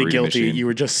completely margarita guilty. machine. You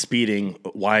were just speeding.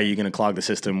 Why are you going to clog the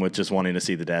system with just wanting to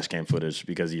see the dash cam footage?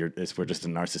 Because we're just a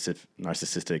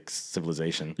narcissistic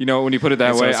civilization. When you put it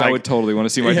that way, I would totally want to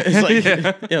see my...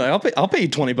 It's like, I'll pay you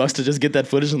 $20 to just get that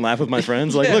footage and laugh with my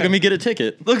friends. Like, look, let me get a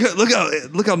ticket.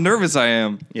 Look how nervous I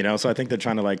am. So I think they're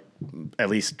trying to at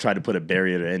least try to put a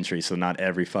barrier to entry so not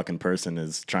every fucking person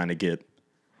is trying to get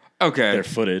their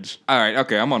footage. All right.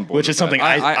 Okay, I'm on board. Which is something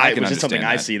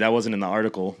I see. see. That wasn't in the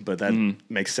article, but that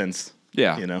makes sense.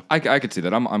 Yeah, I could see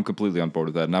that. I'm completely on board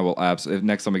with that, and I will if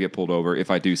next time I get pulled over, if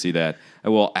I do see that, I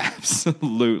will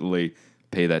absolutely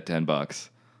pay that $10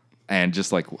 and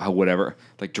just whatever,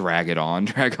 drag on,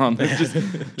 just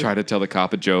try to tell the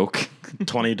cop a joke.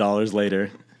 $20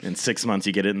 later, in 6 months,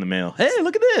 you get it in the mail. Hey,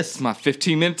 look at this! My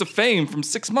 15 minutes of fame from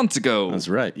 6 months ago. That's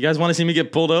right. You guys want to see me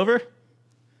get pulled over?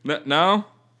 No.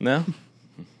 No?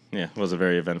 Yeah, it wasn't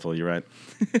very eventful. You're right.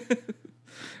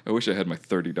 I wish I had my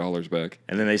 $30 back.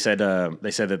 And then they said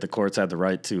that the courts had the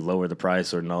right to lower the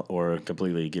price or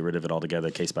completely get rid of it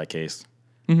altogether, case by case.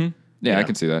 Mm-hmm. Yeah, I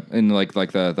can see that. In like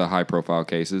the high profile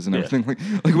cases and everything.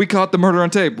 Like we caught the murder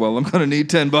on tape. Well, I'm gonna need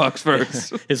 $10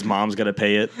 first. His mom's gonna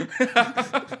pay it.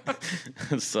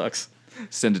 It sucks.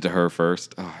 Send it to her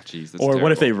first. Oh, jeez. Or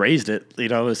what if they raised it? You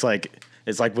know, it's like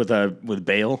with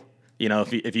bail. You know,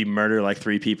 if you murder like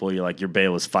 3 people, you're like your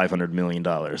bail is $500 million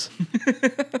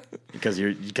because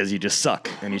you just suck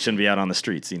and you shouldn't be out on the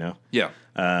streets. You know. Yeah.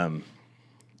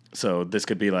 So this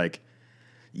could be like,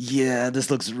 yeah,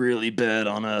 this looks really bad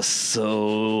on us.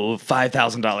 So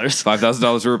 $5,000.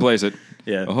 $5,000 to replace it.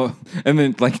 Yeah. Oh, and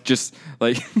then just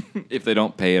if they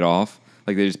don't pay it off,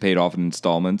 like they just pay it off in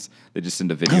installments, they just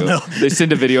send a video. No. They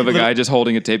send a video of a guy just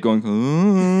holding a tape going,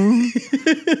 oh,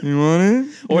 you want it?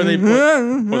 Or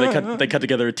they cut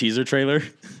together a teaser trailer.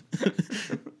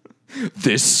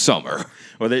 This summer.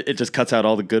 Or it just cuts out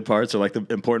all the good parts or like the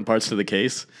important parts to the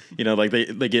case. You know, like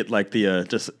they get like the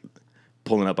just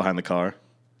pulling up behind the car.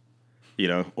 You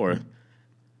know, or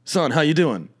son, how you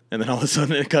doing? And then all of a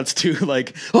sudden it cuts to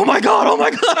like, oh my god,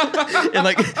 and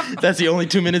like that's the only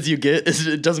 2 minutes you get.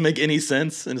 It doesn't make any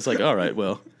sense, and it's like, all right,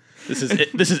 well, this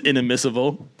is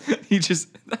inadmissible.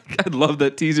 I love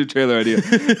that teaser trailer idea.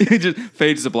 He just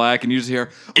fades to black, and you just hear,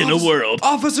 In a world.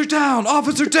 officer down,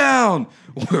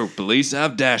 where police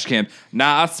have dash cam.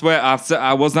 Nah, I swear,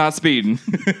 I was not speeding.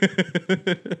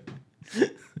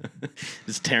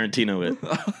 It's Tarantino it.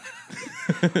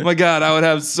 Oh my God, I would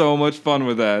have so much fun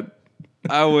with that.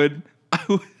 I would.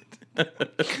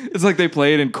 It's like they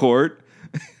play it in court.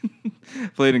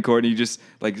 And you just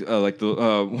like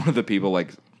the one of the people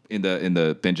like in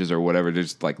the benches or whatever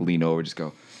just like lean over, just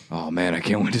go, oh man, I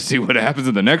can't wait to see what happens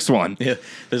in the next one. Yeah,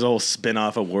 there's a whole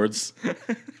spin-off awards.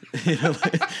 You know,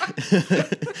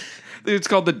 It's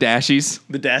called the Dashies.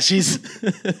 The Dashies.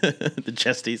 The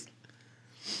Chesties.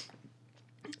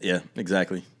 Yeah,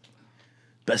 exactly.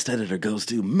 Best editor goes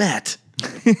to Matt.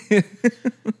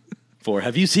 For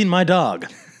have you seen my dog?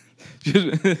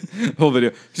 Whole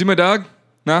video. See my dog?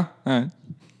 No? All right.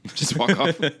 Just walk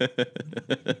off.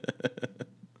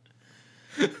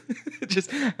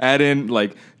 Just add in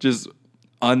like just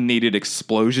unneeded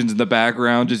explosions in the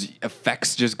background, just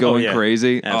effects just going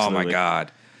crazy. Absolutely. Oh my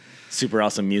God. Super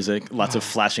awesome music, lots of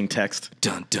flashing text.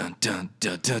 Dun dun dun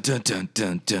dun dun dun dun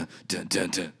dun dun dun dun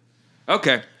dun.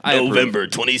 Okay. November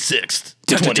 26th,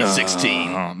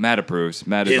 2016. Matt approves.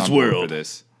 Matt is His on board world. for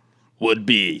this. Would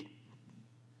be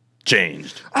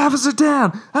changed. Officer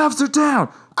down! Officer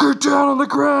down! Get down on the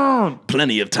ground!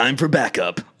 Plenty of time for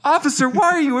backup. Officer,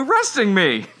 why are you arresting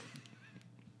me?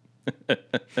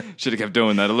 Should have kept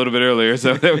doing that a little bit earlier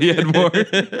so that we had more.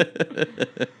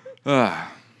 I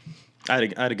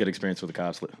had a good experience with the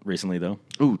cops recently, though.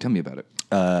 Ooh, tell me about it.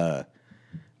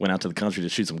 Went out to the country to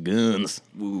shoot some guns.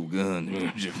 Ooh,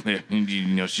 guns.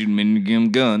 Shooting many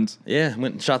guns. Yeah,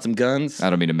 went and shot some guns.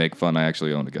 I don't mean to make fun. I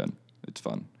actually own a gun. It's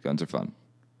fun. Guns are fun.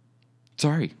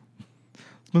 Sorry.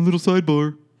 It's my little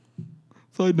sidebar.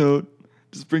 Side note.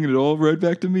 Just bringing it all right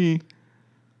back to me.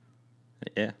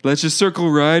 Yeah. Let's just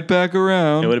circle right back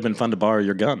around. It would have been fun to borrow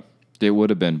your gun. It would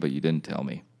have been, but you didn't tell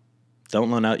me. Don't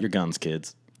loan out your guns,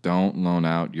 kids. Don't loan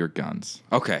out your guns.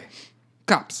 Okay.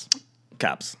 Cops.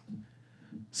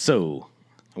 So,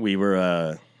 we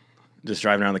were just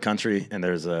driving around the country, and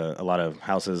there's a lot of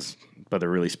houses, but they're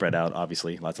really spread out,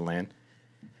 obviously, lots of land.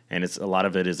 And a lot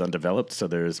of it is undeveloped, so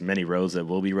there's many roads that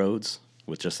will be roads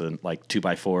with just a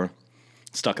 2x4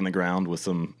 stuck in the ground with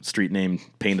some street name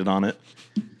painted on it.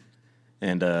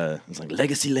 And it's like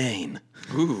Legacy Lane.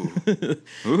 Ooh.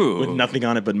 With nothing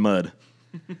on it but mud.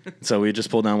 So we just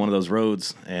pulled down one of those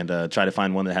roads and tried to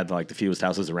find one that had the fewest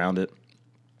houses around it.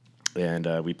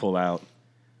 And we pull out.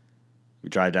 We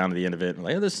drive down to the end of it. And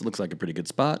we're like, this looks like a pretty good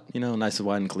spot. You know, nice and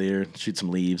wide and clear. Shoot some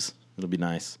leaves. It'll be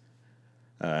nice.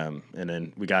 And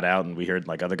then we got out and we heard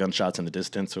other gunshots in the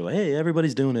distance. We're like, hey,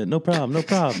 everybody's doing it. No problem.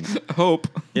 Hope.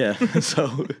 Yeah.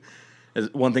 So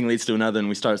one thing leads to another, and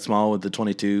we start small with the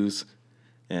 22s.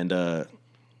 And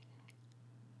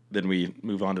then we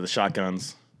move on to the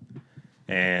shotguns.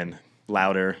 And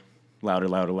louder,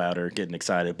 getting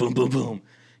excited. Boom, boom, boom.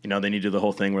 You know, then you do the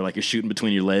whole thing where you're shooting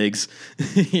between your legs,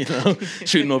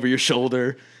 shooting over your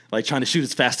shoulder, trying to shoot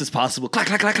as fast as possible. Clack,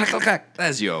 clack, clack, clack, clack, clack.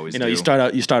 As you always do. You start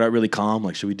out really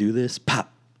calm. Should we do this?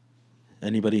 Pop.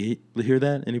 Anybody hear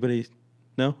that? Anybody?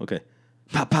 No? Okay.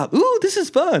 Pop, pop. Ooh, this is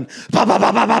fun. Pop, pop,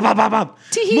 pop, pop, pop, pop, pop, pop.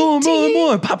 More, more,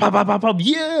 more. Pop, pop, pop, pop, pop.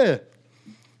 Yeah.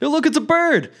 Oh, look, it's a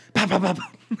bird. Pop, pop, pop,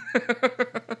 pop.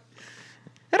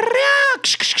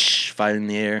 Fire in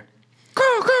the air.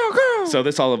 Go. So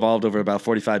this all evolved over about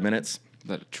 45 minutes. Is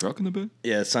that a truck in the back?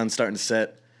 Yeah, sun's starting to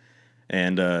set,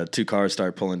 and 2 cars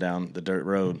start pulling down the dirt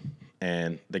road,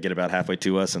 and they get about halfway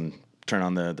to us and turn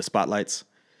on the spotlights.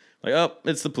 Oh,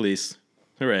 it's the police.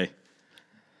 Hooray.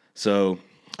 So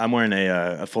I'm wearing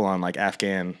a full-on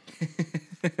Afghan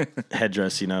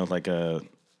headdress,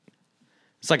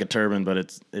 It's like a turban, but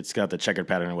it's got the checkered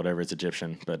pattern or whatever. It's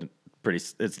Egyptian, but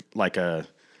it's like a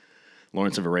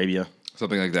Lawrence of Arabia.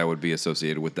 Something like that would be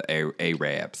associated with the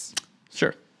Arabs.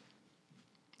 Sure.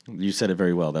 You said it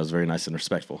very well. That was very nice and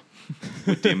respectful.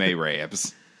 Them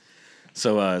Arabs.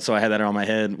 So I had that on my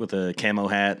head with a camo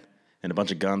hat and a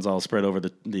bunch of guns all spread over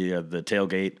the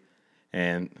tailgate.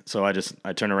 And so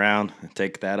I turn around,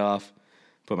 take that off,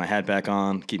 put my hat back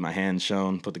on, keep my hands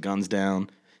shown, put the guns down,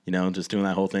 just doing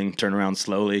that whole thing, turn around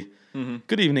slowly. Mm-hmm.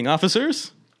 Good evening,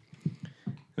 officers.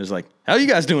 It was like, how are you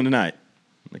guys doing tonight?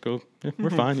 I'm like, oh, yeah, we're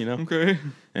fine, Okay.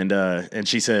 And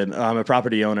she said, I'm a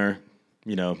property owner,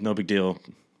 no big deal.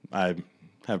 I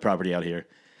have property out here.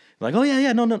 Like, oh,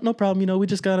 yeah, no problem. We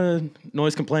just got a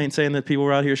noise complaint saying that people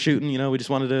were out here shooting. We just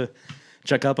wanted to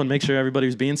check up and make sure everybody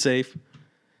was being safe.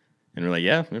 And we're like,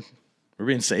 yeah, we're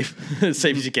being safe, as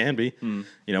safe as you can be. Mm.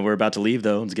 We're about to leave,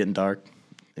 though. It's getting dark.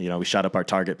 We shot up our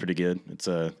target pretty good. It's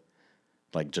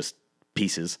like just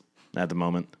pieces at the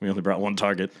moment. We only brought one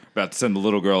target. About to send the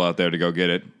little girl out there to go get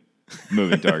it.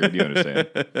 Moving target, you understand.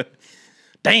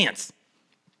 Dance!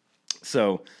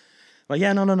 So... Like,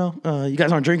 yeah, no. You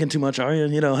guys aren't drinking too much, are you?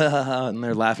 And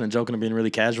they're laughing and joking and being really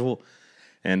casual.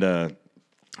 And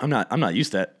I'm not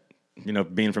used to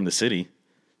that, being from the city.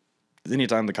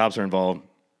 Anytime the cops are involved,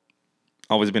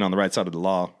 always been on the right side of the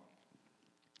law.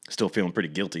 Still feeling pretty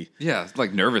guilty. Yeah,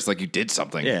 like nervous, like you did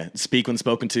something. Yeah, speak when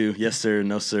spoken to. Yes, sir.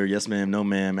 No, sir. Yes, ma'am. No,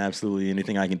 ma'am. Absolutely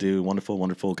anything I can do. Wonderful,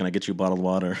 wonderful. Can I get you a bottle of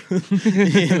water?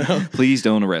 Please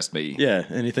don't arrest me. Yeah,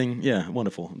 anything. Yeah,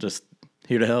 wonderful. Just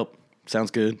here to help.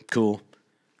 Sounds good. Cool.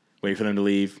 Wait for them to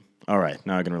leave. All right.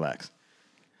 Now I can relax.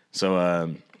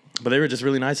 So, but they were just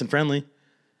really nice and friendly.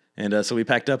 And so we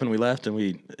packed up and we left,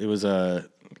 and it was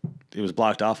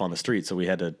blocked off on the street, so we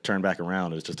had to turn back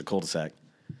around. It was just a cul-de-sac.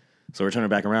 So we're turning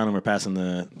back around and we're passing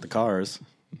the cars.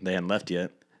 They hadn't left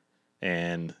yet.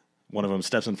 And one of them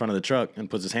steps in front of the truck and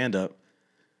puts his hand up.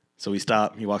 So we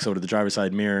stop. He walks over to the driver's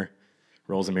side mirror,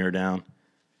 rolls the mirror down,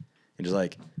 and just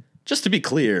like, just to be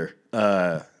clear,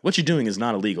 what you're doing is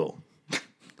not illegal.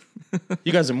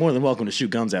 You guys are more than welcome to shoot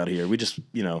guns out here. We just,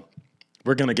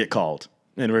 we're going to get called,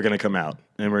 and we're going to come out,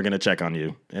 and we're going to check on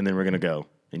you, and then we're going to go.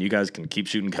 And you guys can keep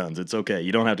shooting guns. It's okay.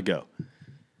 You don't have to go.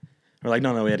 We're like,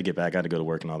 no, we had to get back. I had to go to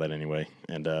work and all that anyway.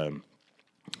 And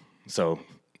so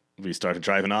we started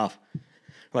driving off.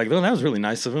 Like, well, that was really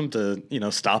nice of him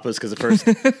to, stop us, because at first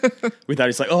we thought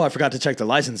he's like, oh, I forgot to check the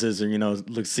licenses, or,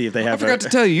 look, see if they have. I forgot to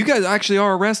tell you, you guys actually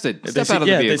are arrested. Step out of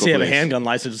the vehicle, they see please. Have a handgun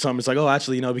license or something. It's like, oh,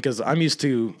 actually, because I'm used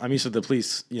to the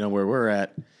police, where we're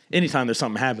at. Anytime there's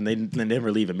something happen, they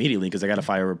never leave immediately, because they got to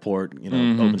file a report,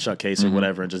 open shut case or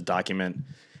whatever, and just document,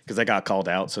 because they got called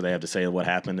out, so they have to say what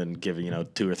happened and give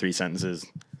 2 or 3 sentences.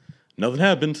 Nothing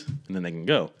happened, and then they can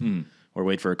go, or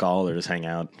wait for a call, or just hang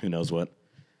out. Who knows what.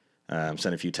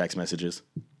 Sent a few text messages.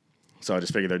 So I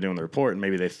just figured they're doing the report, and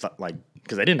maybe they thought,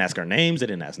 because they didn't ask our names, they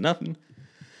didn't ask nothing.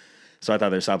 So I thought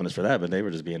they were stopping us for that, but they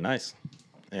were just being nice.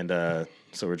 And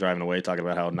so we're driving away, talking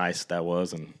about how nice that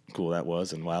was and cool that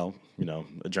was, and wow,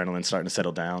 adrenaline's starting to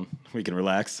settle down. We can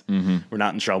relax. Mm-hmm. We're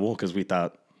not in trouble, because we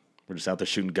thought we're just out there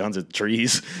shooting guns at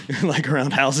trees,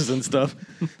 around houses and stuff.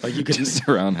 Like you could just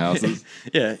around houses.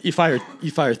 Yeah, you fire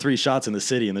 3 shots in the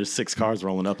city, and there's 6 cars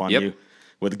rolling up on you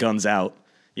with guns out.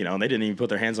 And they didn't even put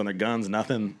their hands on their guns,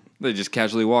 nothing. They just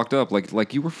casually walked up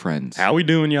like you were friends. How we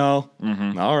doing, y'all?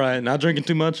 Mm-hmm. All right, not drinking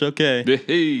too much? Okay.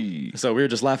 Hey. So we were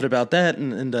just laughing about that,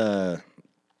 and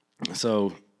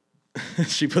so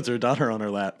she puts her daughter on her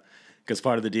lap, because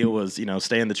part of the deal was,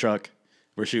 stay in the truck.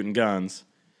 We're shooting guns.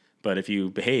 But if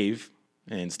you behave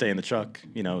and stay in the truck,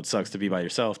 it sucks to be by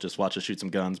yourself. Just watch us shoot some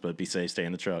guns, but be safe, stay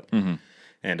in the truck. Mm-hmm.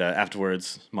 And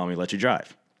afterwards, Mommy let you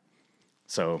drive.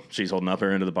 So she's holding up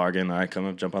her end of the bargain. All right, come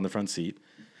up, jump on the front seat.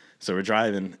 So we're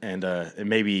driving, and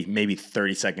maybe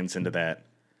 30 seconds into that,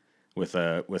 with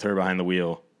her behind the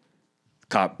wheel,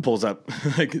 cop pulls up,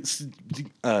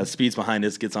 speeds behind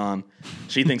us, gets on.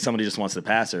 She thinks somebody just wants to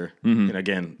pass her. Mm-hmm. And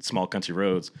again, small country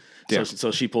roads. Yeah.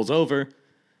 So she pulls over,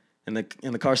 and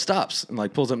the car stops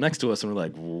and pulls up next to us, and we're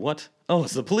like, what? Oh,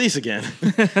 it's the police again.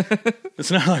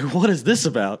 It's not like, what is this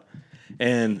about?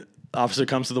 And officer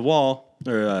comes to the wall,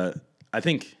 or I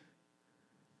think,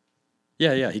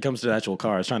 yeah, he comes to the actual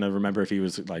car. I was trying to remember if he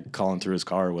was calling through his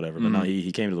car or whatever, but no,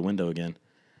 he came to the window again,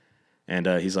 and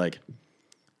he's like,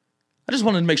 I just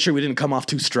wanted to make sure we didn't come off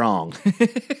too strong.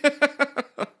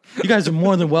 You guys are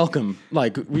more than welcome.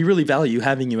 We really value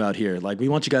having you out here. We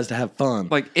want you guys to have fun.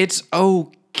 It's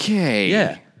okay.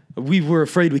 Yeah. We were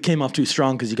afraid we came off too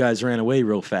strong because you guys ran away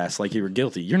real fast, like you were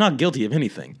guilty. You're not guilty of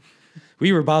anything.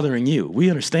 We were bothering you. We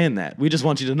understand that. We just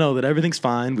want you to know that everything's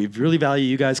fine. We really value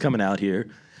you guys coming out here.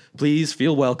 please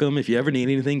feel welcome. If you ever need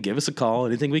anything, give us a call.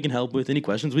 Anything we can help with, any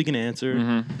questions we can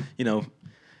answer, you know.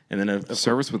 And then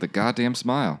Service with a goddamn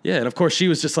smile. yeah, and of course she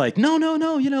was just like, no,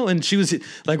 you know, and she was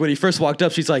like, when he first walked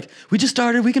up, she's like, we just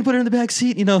started, we can put her in the back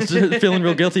seat, you know, feeling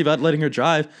real guilty about letting her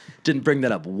drive. Didn't bring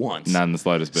that up once. Not in the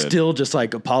slightest bit. Still just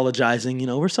like apologizing, you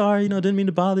know, we're sorry, you know, didn't mean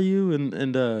to bother you.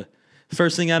 And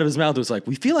first thing out of his mouth was like,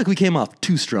 we feel like we came off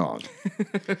too strong.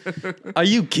 Are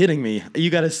you kidding me? You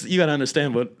gotta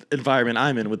understand what environment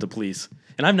I'm in with the police.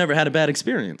 And I've never had a bad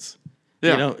experience.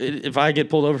 Yeah. You know, if I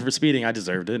get pulled over for speeding, I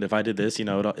deserved it. If I did this, you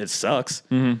know, it sucks.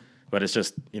 But it's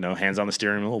just, you know, hands on the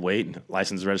steering wheel, wait,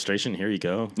 license, registration, here you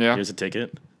go. Yeah. Here's a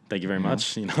ticket. Thank you very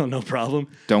much. You know, no problem.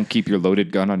 Don't keep your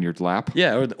loaded gun on your lap.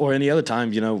 Yeah, or any other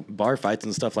time, you know, bar fights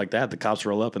and stuff like that, the cops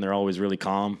roll up and they're always really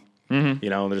calm. You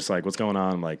know, they're just like, what's going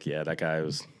on? I'm like, yeah, that guy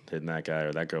was hitting that guy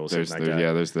or that girl was hitting that guy.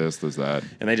 Yeah, there's this, there's that.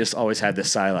 And they just always had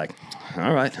this sigh like,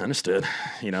 all right, understood.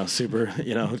 You know, super,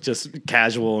 you know, just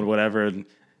casual and whatever. And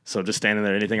so just standing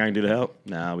there, anything I can do to help?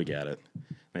 Nah, we got it.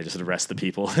 They just arrest the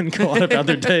people and go on about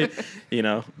their day, you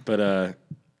know. But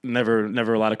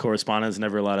never a lot of correspondence,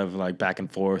 never a lot of like back and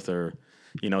forth or,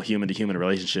 you know, human to human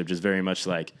relationship. Just very much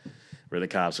like, we're the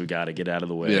cops, we got to get out of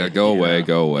the way. Yeah, go away.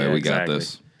 Yeah, We exactly. got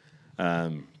this.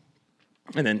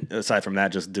 And then aside from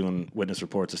that, just doing witness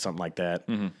reports or something like that,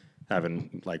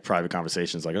 having like private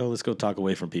conversations, like, oh, let's go talk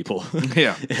away from people.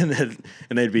 Yeah. and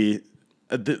they'd be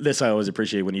this I always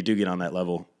appreciate when you do get on that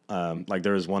level. Like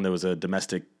there was one that was a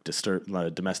domestic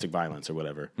violence or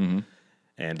whatever,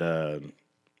 and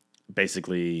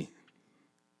basically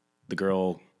the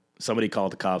girl, somebody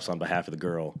called the cops on behalf of the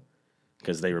girl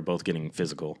because they were both getting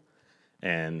physical,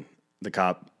 and the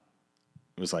cop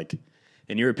was like,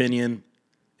 in your opinion,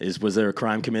 was there a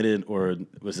crime committed or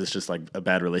was this just like a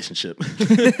bad relationship?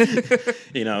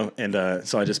 You know, and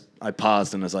so I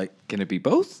paused and I was like, Can it be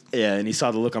both? yeah, and he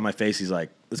saw the look on my face. He's like,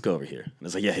 let's go over here. And I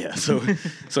was like, yeah.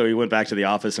 So we went back to the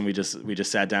office and we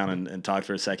just sat down and talked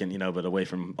for a second, you know, but away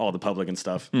from all the public and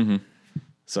stuff.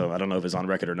 So I don't know if it's on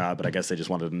record or not, but I guess they just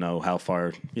wanted to know how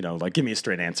far, you know, like give me a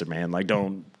straight answer, man. Like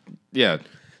don't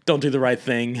do the right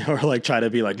thing or like try to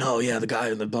be like, no, yeah, the guy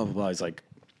and the blah blah blah. He's like,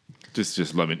 Just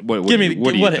let me. What give do me you,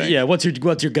 what do you think? Yeah, what's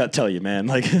your gut tell you, man?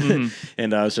 Like,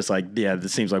 and I was just like, yeah,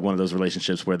 this seems like one of those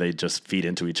relationships where they just feed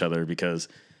into each other because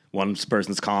one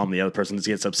person's calm, the other person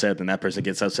gets upset, then that person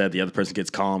gets upset, the other person gets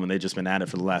calm, and they've just been at it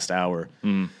for the last hour,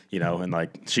 you know. And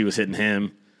like she was hitting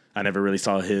him, I never really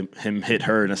saw him hit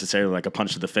her necessarily like a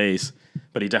punch to the face,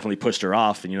 but he definitely pushed her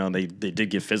off, and you know, they did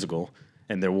get physical.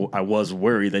 And I was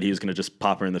worried that he was going to just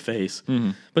pop her in the face,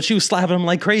 but she was slapping him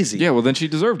like crazy. Yeah, well then she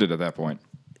deserved it at that point.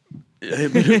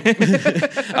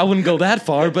 I wouldn't go that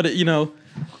far, but you know,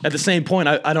 at the same point,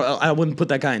 I wouldn't put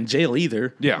that guy in jail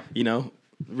either. Yeah, you know,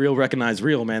 real recognize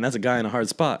real, man. That's a guy in a hard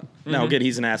spot. Now again,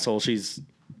 he's an asshole. She's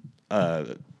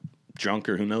drunk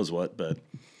or who knows what, but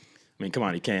I mean, come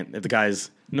on, he can't. If the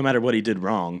guy's no matter what he did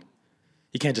wrong,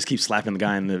 you can't just keep slapping the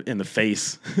guy in the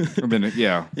face.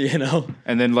 Yeah, you know,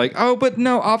 and then like, oh, but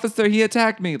no, officer, he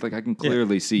attacked me. Like I can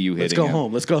clearly see you hitting.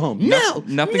 Let's go home. No,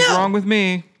 nothing's wrong with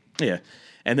me. Yeah.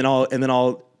 And then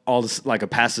all this, like a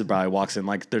passerby walks in,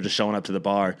 like they're just showing up to the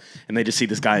bar, and they just see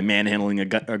this guy manhandling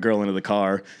a girl into the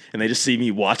car, and they just see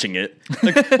me watching it.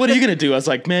 Like, what are you gonna do? I was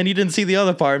like, man, you didn't see the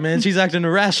other part, man. She's acting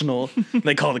irrational. And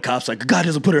they call the cops, like, a guy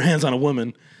doesn't put her hands on a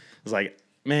woman. I was like,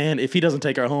 man, if he doesn't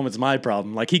take her home, it's my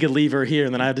problem. Like he could leave her here,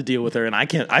 and then I have to deal with her, and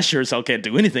I sure as hell can't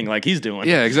do anything like he's doing.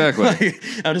 Yeah, exactly. Like,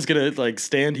 I'm just gonna like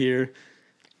stand here,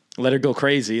 let her go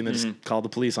crazy, and then just call the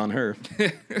police on her.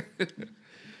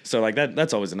 So like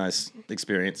that's always a nice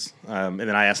experience. And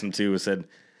then I asked him too, I said,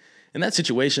 in that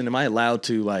situation, am I allowed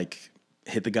to like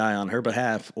hit the guy on her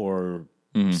behalf or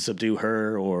subdue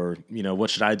her, or, you know,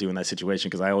 what should I do in that situation?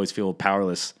 Because I always feel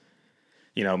powerless.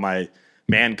 You know, my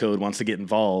man code wants to get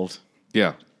involved.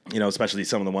 Yeah. You know, especially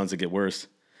some of the ones that get worse.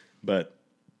 But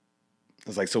I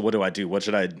was like, so what do I do? What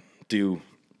should I do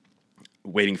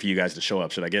waiting for you guys to show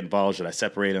up? Should I get involved? Should I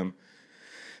separate them?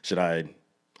 Should I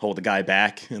hold the guy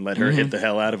back and let her hit the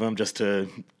hell out of him just to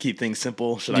keep things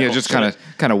simple? Should I just kind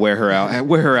of wear her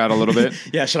out a little bit.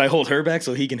 Yeah, should I hold her back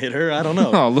so he can hit her? I don't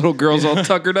know. Oh, little girl's all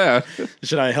tuckered out.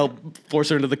 Should I help force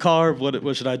her into the car?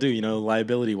 What should I do, you know,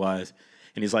 liability wise?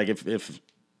 And he's like, if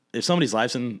somebody's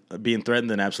life's being threatened,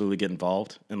 then absolutely get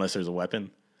involved unless there's a weapon.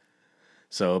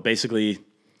 So basically,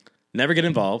 never get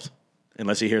involved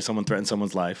unless you hear someone threaten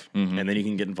someone's life, and then you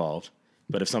can get involved.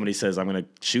 But if somebody says, I'm going to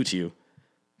shoot you,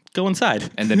 go inside.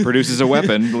 and then produces a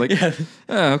weapon. Like,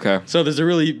 okay. So there's a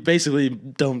really, basically,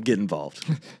 don't get involved.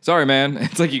 Sorry, man.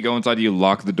 It's like you go inside, you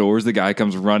lock the doors. The guy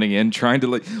comes running in, trying to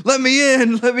like, let me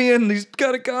in. He's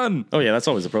got a gun. Oh yeah, that's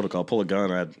always the protocol. Pull a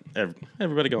gun.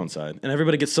 Everybody go inside, and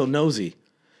everybody gets so nosy.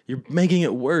 You're making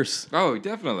it worse. Oh,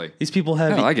 definitely. These people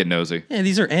have. Hell, I get nosy. Yeah,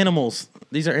 these are animals.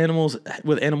 These are animals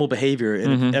with animal behavior,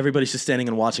 and if everybody's just standing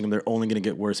and watching them, they're only going to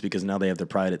get worse because now they have their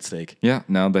pride at stake. Yeah,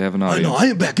 now they have an I audience. know, I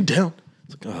ain't backing down.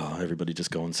 It's like, oh, everybody just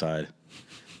go inside.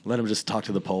 Let them just talk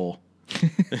to the pole.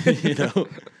 You know.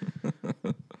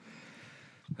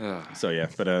 So yeah,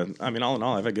 but I mean, all in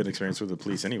all, I've had good experience with the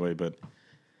police anyway. But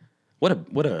what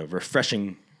a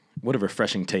refreshing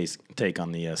take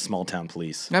on the small town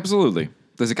police. Absolutely.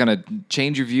 Does it kind of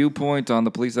change your viewpoint on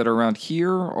the police that are around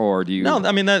here, or do you? No,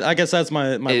 I mean, I guess that's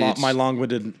my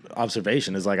long-winded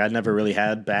observation is like I never really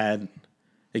had bad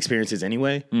experiences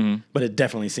anyway, but it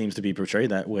definitely seems to be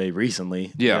portrayed that way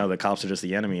recently. Yeah, you know, the cops are just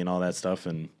the enemy and all that stuff,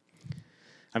 and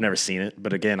I've never seen it.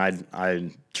 But again,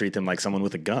 I treat them like someone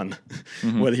with a gun.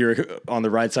 Whether you're on the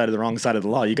right side or the wrong side of the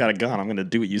law, you got a gun. I'm going to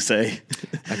do what you say.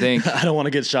 I think I don't want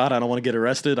to get shot. I don't want to get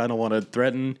arrested. I don't want to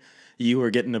threaten you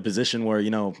or get in a position where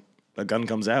a gun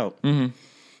comes out. You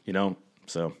know,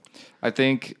 so I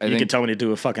think you could tell me to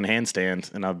do a fucking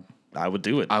handstand, and I would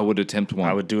do it. I would attempt one.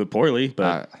 I would do it poorly,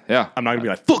 but yeah, I'm not gonna be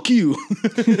like fuck you.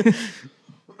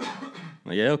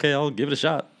 Yeah, okay, I'll give it a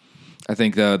shot. I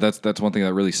think that's one thing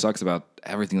that really sucks about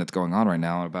everything that's going on right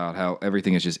now, about how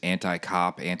everything is just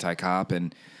anti-cop,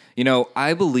 and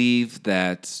I believe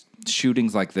that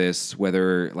shootings like this,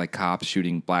 whether like cops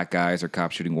shooting black guys or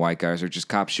cops shooting white guys or just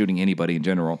cops shooting anybody in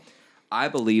general, I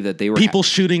believe that they were people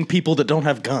shooting people that don't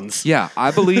have guns. Yeah,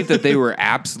 I believe that they were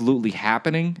absolutely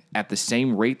happening at the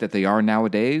same rate that they are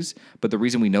nowadays. But the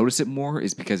reason we notice it more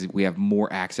is because we have more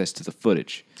access to the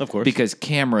footage. Of course, because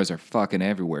cameras are fucking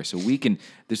everywhere, so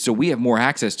we have more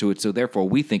access to it. So therefore,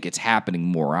 we think it's happening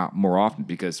more often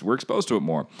because we're exposed to it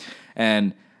more.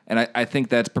 And I think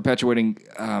that's perpetuating.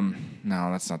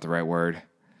 No, that's not the right word.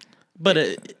 But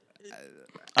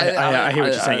I hear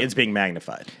what you're saying. It's being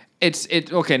magnified. It's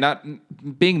okay, not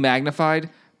being magnified,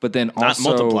 but then not also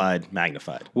multiplied,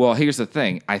 magnified. Well, here's the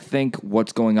thing. I think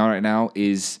what's going on right now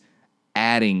is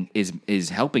helping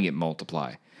it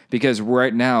multiply. Because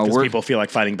right now people feel like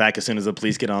fighting back as soon as the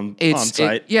police get on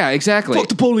site. Yeah, exactly. Fuck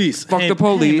the police. Fuck the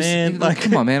police. Hey, man, like,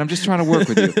 come on, man. I'm just trying to work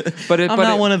with you. I'm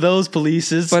not one of those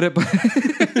polices.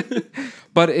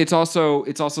 But it's also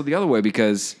the other way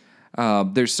because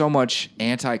there's so much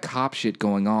anti-cop shit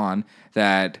going on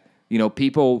that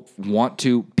people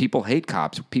hate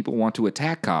cops. People want to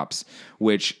attack cops,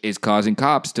 which is causing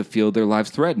cops to feel their lives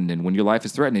threatened. And when your life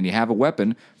is threatened and you have a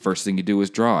weapon, first thing you do is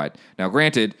draw it. Now,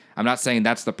 granted, I'm not saying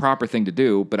that's the proper thing to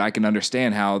do, but I can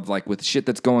understand how, like, with shit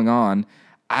that's going on,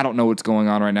 I don't know what's going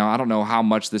on right now. I don't know how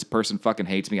much this person fucking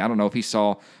hates me. I don't know if he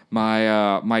saw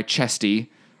my Chesties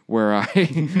where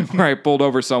I pulled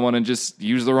over someone and just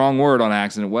used the wrong word on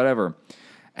accident, whatever.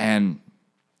 And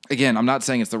again, I'm not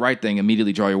saying it's the right thing,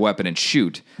 immediately draw your weapon and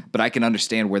shoot, but I can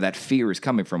understand where that fear is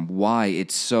coming from, why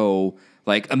it's so,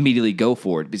 like, immediately go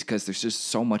for it, because there's just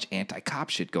so much anti-cop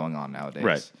shit going on nowadays.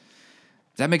 Right.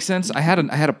 Does that make sense? I had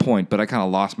a point, but I kind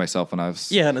of lost myself when I was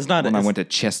and it's not when I went to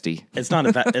Chesties. It's not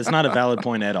a valid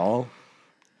point at all,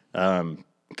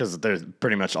 because there's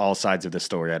pretty much all sides of this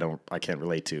story I can't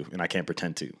relate to and I can't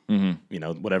pretend to.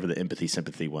 Mm-hmm. Whatever the empathy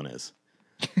sympathy one is.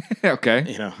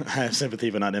 Okay. I have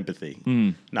sympathy but not empathy.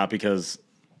 Not because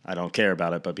I don't care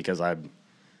about it, but because I'm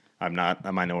not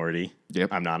a minority.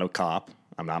 Yep. I'm not a cop.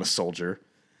 I'm not a soldier.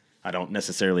 I don't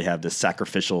necessarily have this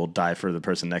sacrificial die for the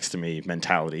person next to me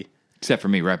mentality. Except for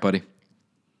me, right, buddy?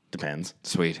 Depends.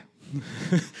 Sweet.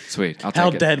 Sweet. I'll take it. How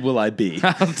dead will I be?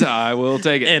 I will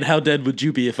take it. And how dead would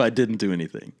you be if I didn't do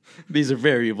anything? These are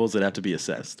variables that have to be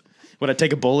assessed. Would I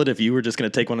take a bullet if you were just going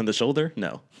to take one in the shoulder?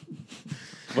 No.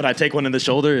 Would I take one in the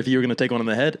shoulder if you were going to take one in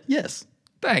the head? Yes.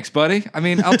 Thanks, buddy. I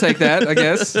mean, I'll take that, I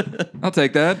guess. I'll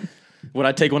take that. Would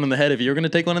I take one in the head if you were going to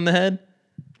take one in the head?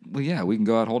 Well, yeah, we can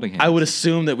go out holding hands. I would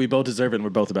assume that we both deserve it and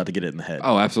we're both about to get it in the head.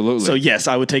 Oh, absolutely. So, yes,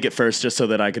 I would take it first just so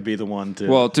that I could be the one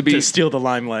to steal the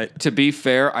limelight. To be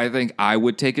fair, I think I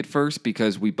would take it first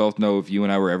because we both know if you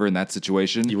and I were ever in that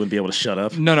situation... You wouldn't be able to shut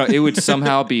up? No, it would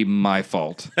somehow be my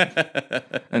fault.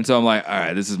 And so I'm like, all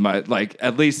right, this is my... Like,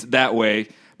 at least that way,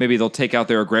 maybe they'll take out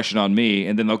their aggression on me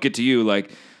and then they'll get to you like,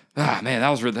 man,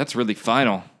 that's really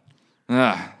final.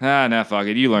 Nah, fuck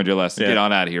it. You learned your lesson. Yeah. Get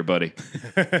on out of here, buddy.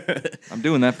 I'm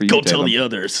doing that for you. Go tell the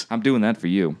others. I'm doing that for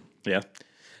you. Yeah.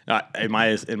 In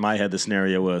my head, the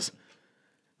scenario was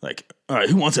like, all right,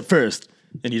 who wants it first?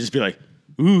 And you just be like,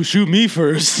 ooh, shoot me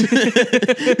first.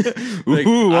 Like,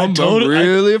 Ooh, I'm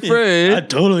really afraid. I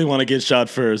totally want to get shot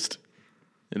first.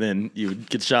 And then you would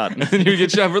get shot. And you get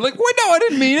shot for like, wait, no, I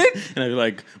didn't mean it. And I'd be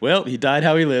like, well, he died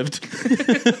how he lived.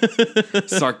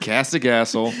 Sarcastic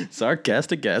asshole.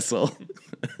 Sarcastic asshole.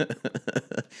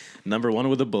 Number one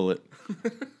with a bullet.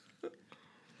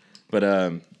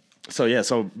 But so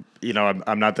you know,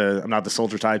 I'm not the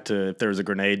soldier type to, if there was a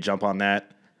grenade, jump on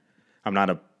that. I'm not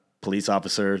a police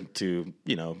officer to,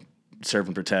 you know, serve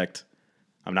and protect.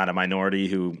 I'm not a minority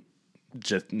who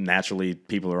just naturally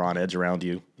people are on edge around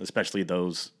you, especially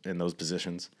those in those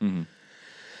positions.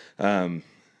 Mm-hmm.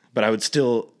 But I would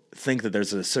still think that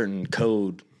there's a certain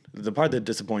code. The part that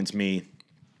disappoints me,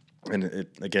 and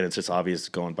it's just obvious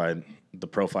going by the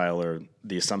profile or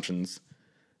the assumptions,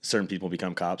 certain people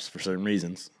become cops for certain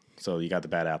reasons. So you got the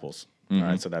bad apples. Mm-hmm. All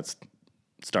right, so that's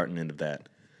start and end of that.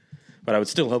 But I would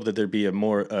still hope that there'd be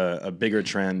a bigger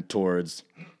trend towards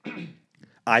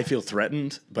I feel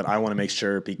threatened, but I want to make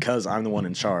sure because I'm the one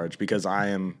in charge, because I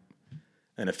am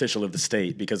an official of the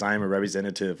state, because I am a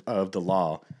representative of the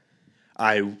law.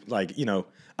 I like, you know,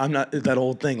 I'm not that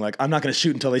old thing. Like, I'm not going to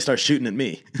shoot until they start shooting at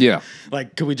me. Yeah.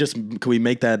 Like, could we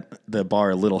make that the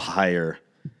bar a little higher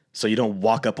so you don't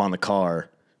walk up on the car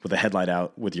with a headlight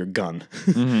out with your gun?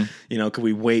 Mm-hmm. You know, could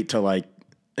we wait till like,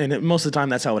 and most of the time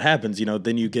that's how it happens. You know,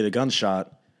 then you get a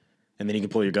gunshot and then you can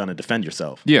pull your gun and defend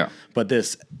yourself. Yeah. But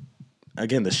this,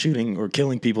 again, the shooting or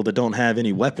killing people that don't have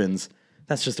any weapons,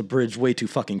 that's just a bridge way too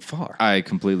fucking far. I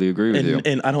completely agree with you.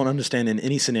 And I don't understand in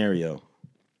any scenario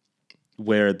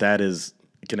where that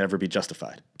can ever be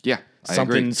justified. Yeah, I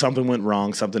agree. Something went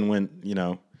wrong. Something went, you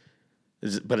know.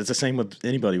 But it's the same with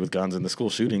anybody with guns and the school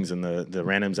shootings and the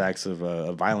random acts of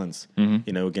violence, mm-hmm.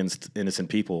 you know, against innocent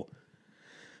people.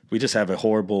 We just have a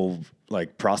horrible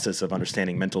like process of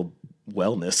understanding mental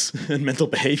wellness and mental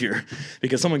behavior,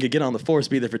 because someone could get on the force,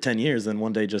 be there for 10 years, then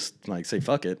one day just like say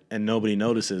fuck it, and nobody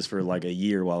notices for like a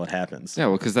year while it happens. Yeah,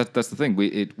 well, because that's the thing.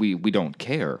 We don't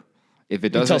care if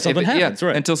it doesn't until something happens.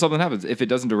 Right. Until something happens. If it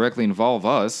doesn't directly involve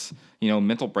us, you know,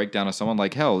 mental breakdown of someone,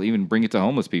 like hell, even bring it to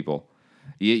homeless people.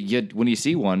 You when you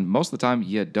see one, most of the time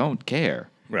you don't care.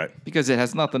 Right. Because it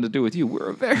has nothing to do with you.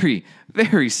 We're a very,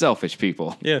 very selfish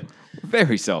people. Yeah.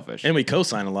 Very selfish. And we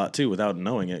co-sign a lot, too, without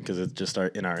knowing it, because it's just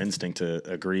in our instinct to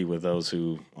agree with those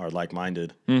who are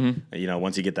like-minded. Mm-hmm. You know,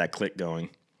 once you get that click going,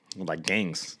 like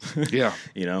gangs. Yeah.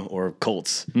 You know, or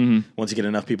cults. Mm-hmm. Once you get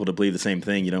enough people to believe the same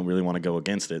thing, you don't really want to go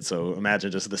against it. So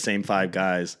imagine just the same 5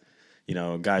 guys, you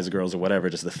know, guys or girls or whatever,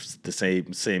 just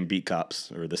the same beat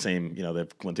cops, or the same, you know,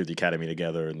 they've went through the academy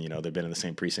together, and, you know, they've been in the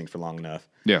same precinct for long enough.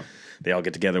 Yeah. They all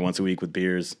get together once a week with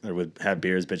beers, or would have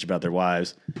beers, bitch about their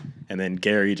wives. And then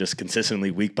Gary just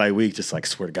consistently, week by week, just like,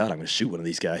 swear to God, I'm going to shoot one of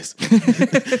these guys.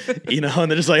 You know,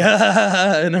 and they're just like, ha, ha, ha,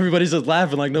 ha, and everybody's just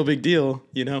laughing like no big deal,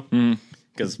 you know?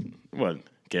 Because, what?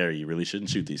 Gary, you really shouldn't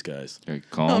shoot these guys. Hey,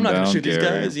 no, I'm not going to shoot Gary. these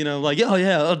guys. You know, like, oh,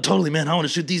 yeah, oh, totally, man, I want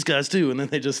to shoot these guys too. And then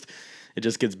it just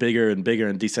gets bigger and bigger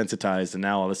and desensitized. And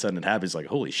now all of a sudden it happens like,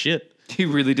 holy shit. He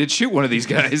really did shoot one of these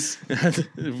guys.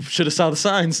 Should have saw the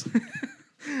signs.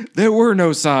 There were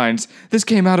no signs. This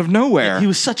came out of nowhere. He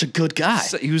was such a good guy.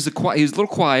 He was a little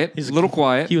quiet.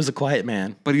 He was a quiet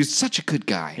man. But he was such a good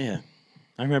guy. Yeah.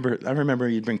 I remember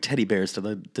you'd bring teddy bears to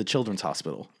the children's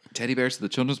hospital. Teddy bears to the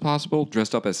children's hospital,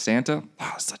 dressed up as Santa.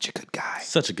 Wow, such a good guy.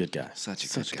 Such a good guy. Such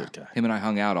a good guy. Him and I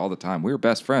hung out all the time. We were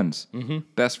best friends. Mm-hmm.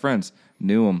 Best friends.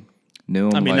 Knew him.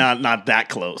 I mean, like, not that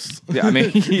close. Yeah, I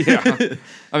mean, yeah.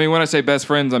 I mean, when I say best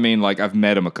friends, I mean like I've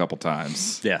met him a couple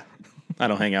times. Yeah. I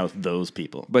don't hang out with those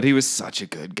people. But he was such a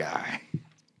good guy.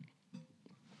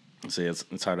 See,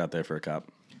 it's hard out there for a cop.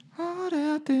 Hard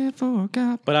out there for a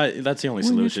cop. But that's the only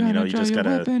solution. You know, you just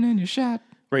gotta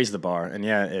raise the bar. And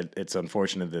yeah, it's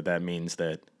unfortunate that means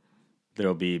that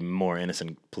there'll be more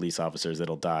innocent police officers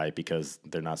that'll die because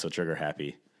they're not so trigger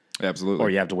happy. Absolutely. Or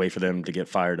you have to wait for them to get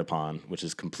fired upon, which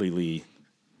is completely.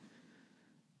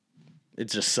 It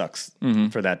just sucks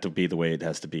for that to be the way it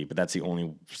has to be. But that's the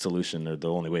only solution, or the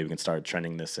only way we can start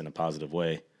trending this in a positive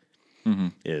way,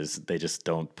 is they just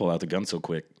don't pull out the gun so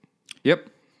quick. Yep.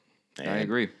 I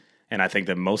agree. And I think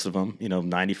that most of them,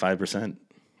 95%,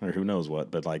 or who knows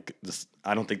what, but like,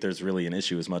 I don't think there's really an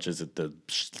issue as much as the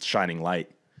shining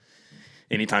light.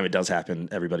 Anytime it does happen,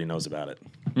 everybody knows about it.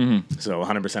 Mm-hmm. So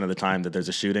 100% of the time that there's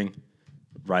a shooting,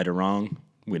 right or wrong,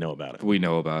 we know about it. We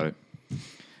know about it.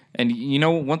 And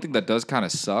one thing that does kind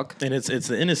of suck, and it's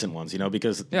the innocent ones,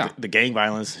 because the gang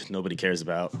violence nobody cares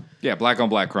about. Yeah, black on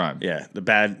black crime. Yeah, the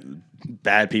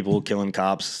bad people killing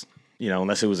cops.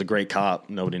 Unless it was a great cop,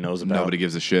 nobody knows about. Nobody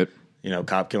gives a shit.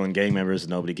 Cop killing gang members,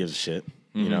 nobody gives a shit.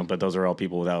 But those are all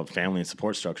people without family and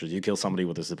support structures. You kill somebody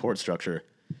with a support structure,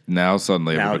 Now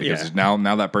suddenly Now, everybody yeah.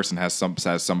 now that person has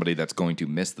somebody that's going to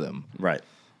miss them. Right.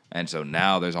 And so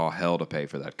now there's all hell to pay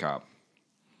for that cop.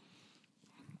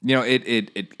 You know,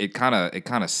 it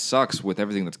kind of sucks with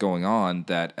everything that's going on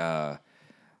that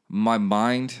my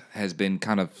mind has been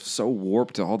kind of so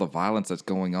warped to all the violence that's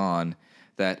going on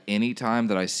that anytime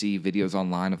that I see videos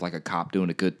online of like a cop doing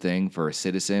a good thing for a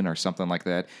citizen or something like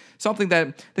that, something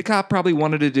that the cop probably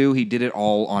wanted to do, he did it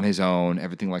all on his own,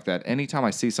 everything like that. Anytime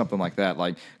I see something like that,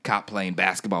 like cop playing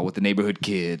basketball with the neighborhood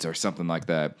kids or something like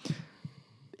that,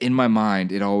 in my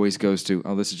mind, it always goes to,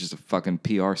 oh, this is just a fucking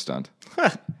PR stunt.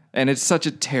 And it's such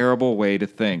a terrible way to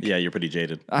think. Yeah, you're pretty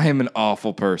jaded. I am an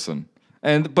awful person.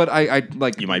 But I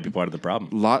like... You might be part of the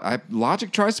problem.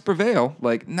 Logic tries to prevail.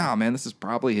 Like, nah, man, this is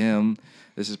probably him.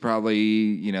 This is probably,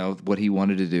 you know, what he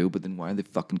wanted to do. But then why are they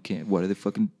fucking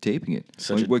taping it?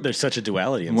 There's such a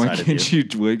duality inside of you.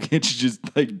 Why can't you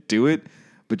just, like, do it,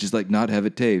 but just, like, not have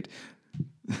it taped?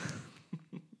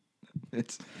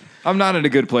 I'm not in a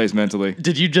good place mentally.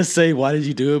 Did you just say, why did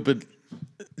you do it, but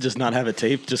just not have it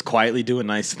taped? Just quietly do a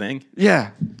nice thing?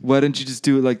 Yeah. Why didn't you just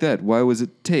do it like that? Why was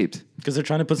it taped? Because they're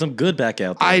trying to put some good back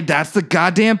out there. That's the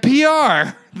goddamn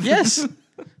PR. Yes.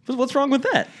 But what's wrong with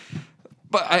that?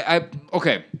 But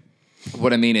okay.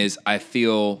 What I mean is, I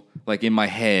feel like in my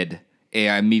head,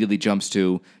 AI immediately jumps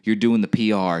to, you're doing the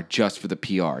PR just for the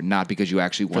PR, not because you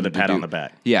actually wanted to do it. For the pat on the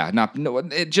back. Yeah,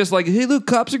 just like, hey, look,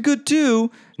 cops are good too.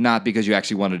 Not because you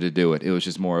actually wanted to do it. It was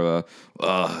just more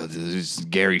of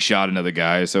Gary shot another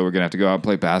guy, so we're going to have to go out and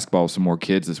play basketball with some more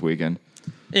kids this weekend.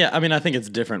 Yeah, I mean, I think it's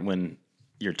different when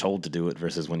you're told to do it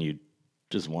versus when you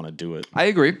just want to do it. I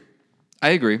agree.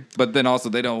 But then also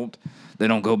they don't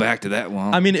go back to that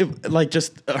one. I mean, all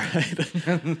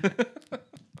right.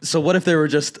 So what if there were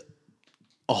just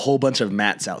a whole bunch of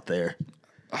Matts out there?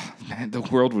 Oh, man, the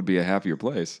world would be a happier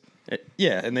place.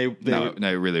 Yeah, and they No,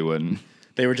 it really wouldn't.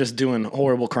 They were just doing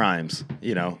horrible crimes,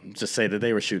 you know, just say that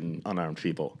they were shooting unarmed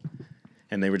people.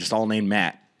 And they were just all named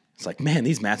Matt. It's like, man,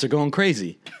 these Matts are going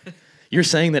crazy. You're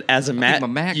saying that as a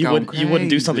Matt, you wouldn't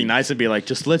do something nice and be like,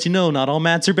 just to let you know, not all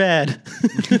Matts are bad.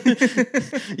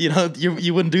 You know,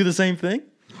 you wouldn't do the same thing?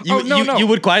 No. You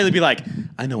would quietly be like,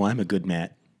 I know I'm a good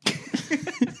Matt.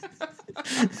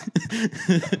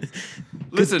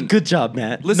 Listen, good job,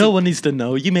 Matt. Listen, no one needs to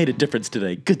know. You made a difference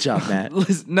today. Good job, Matt.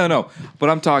 No. But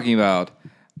I'm talking about...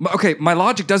 Okay, my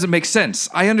logic doesn't make sense.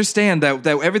 I understand that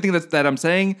everything that I'm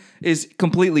saying is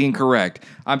completely incorrect.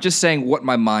 I'm just saying what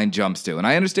my mind jumps to. And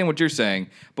I understand what you're saying,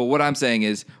 but what I'm saying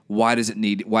is, why did it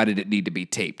need to be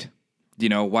taped? You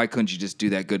know, why couldn't you just do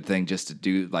that good thing just to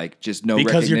do, like, just no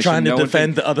recognition? Because you're trying to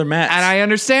defend the other Matts. And I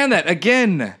understand that.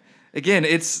 Again,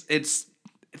 it's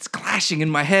clashing in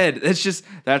my head.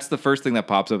 That's the first thing that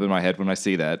pops up in my head when I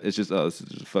see that. It's just, this is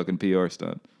just a fucking PR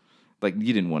stunt. Like,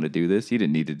 you didn't want to do this. You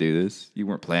didn't need to do this. You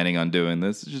weren't planning on doing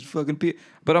this. It's just fucking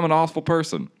But I'm an awful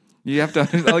person. You have to,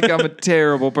 like, I'm a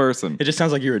terrible person. It just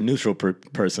sounds like you're a neutral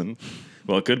person.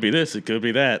 Well, it could be this. It could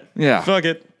be that. Yeah. Fuck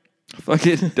it.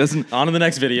 Doesn't. On to the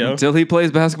next video. Until he plays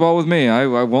basketball with me, I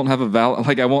won't have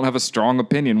I won't have a strong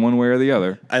opinion one way or the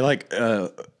other. I like,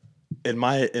 in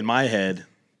my head,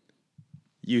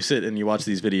 you sit and you watch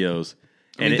these videos.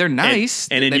 I mean, they're nice.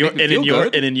 And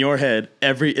in your head,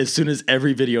 as soon as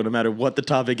every video, no matter what the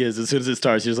topic is, as soon as it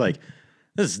starts, you're just like,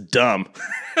 this is dumb.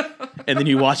 And then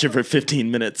you watch it for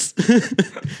 15 minutes.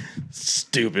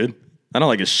 Stupid. I don't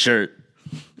like his shirt.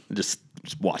 Just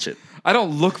watch it. I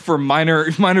don't look for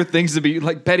minor things to be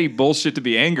like petty bullshit to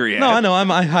be angry at. No, I know I'm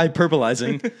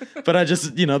hyperbolizing, but I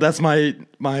just, you know, that's my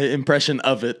impression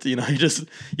of it. You know,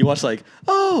 you watch like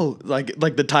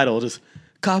the title, just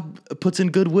cop puts in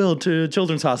goodwill to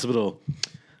children's hospital.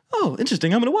 Oh,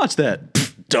 interesting. I'm gonna watch that.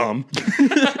 Pfft, dumb.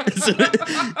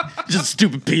 Just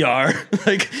stupid PR.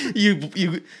 Like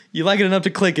you like it enough to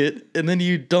click it, and then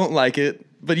you don't like it,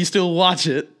 but you still watch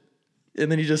it,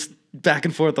 and then you just back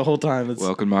and forth the whole time.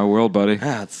 Welcome to my world, buddy.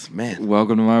 Man.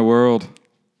 Welcome to my world.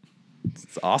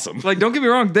 It's awesome. Like, don't get me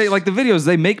wrong. They like the videos.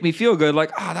 They make me feel good.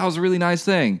 Like, that was a really nice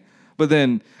thing. But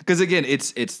then, because again,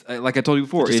 it's like I told you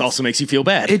before. It just also makes you feel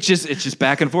bad. It's just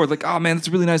back and forth. Like, oh man, that's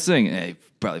a really nice thing. And he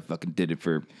probably fucking did it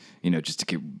for, you know, just to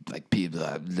get like blah,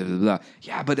 blah, blah, blah.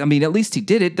 Yeah, but I mean, at least he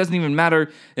did it. Doesn't even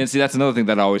matter. And see, that's another thing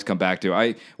that I always come back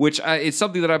to. It's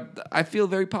something that I feel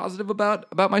very positive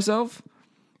about myself.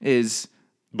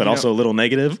 But also a little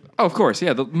negative. Oh, of course,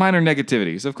 yeah, the minor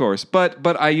negativities, of course. But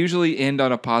I usually end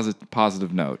on a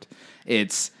positive note.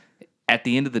 It's at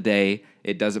the end of the day,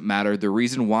 it doesn't matter the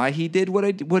reason why he did what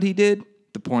he did.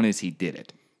 The point is, he did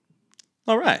it.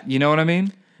 All right, you know what I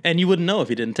mean. And you wouldn't know if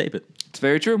he didn't tape it. It's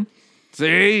very true.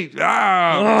 See,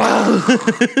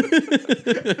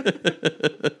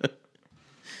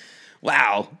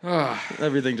 Wow.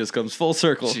 Everything just comes full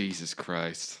circle. Jesus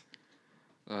Christ.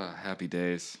 Happy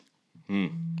days.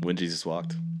 When Jesus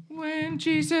walked. When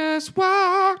Jesus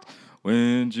walked.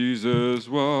 When Jesus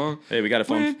walked. Hey, we got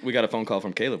a phone call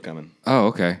from Caleb coming. Oh,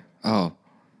 okay. Oh.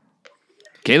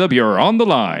 Caleb, you're on the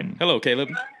line. Hello, Caleb.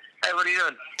 Hey, what are you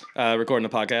doing? Recording a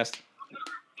podcast.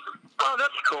 Oh,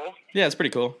 that's cool. Yeah, it's pretty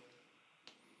cool.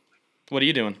 What are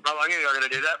you doing? How long are you going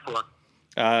to do that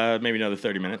for? Maybe another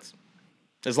 30 minutes.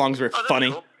 As long as we're Oh, that's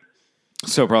funny. cool.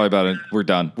 So probably about it. We're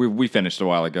done. We finished a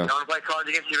while ago. You want to play Cards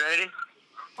Against Humanity?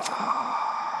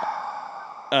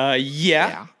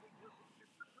 Yeah.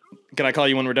 Can I call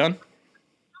you when we're done?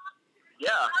 Yeah.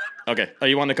 Okay. Oh,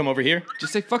 you want to come over here?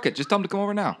 Just say fuck it. Just tell him to come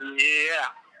over now. Yeah.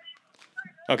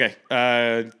 Okay.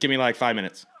 Give me like 5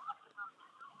 minutes.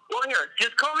 Well, here,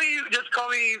 just call me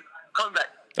back.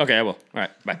 Okay, I will. All right.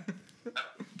 Bye.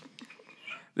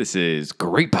 This is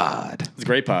Great Pod. It's a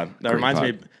great pod. That Great reminds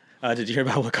pod. me. Did you hear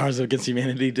about what Cards Against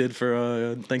Humanity did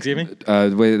for Thanksgiving?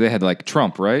 They had like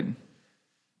Trump, right?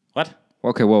 What?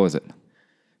 Okay, what was it?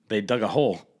 They dug a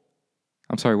hole.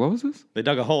 I'm sorry, what was this? They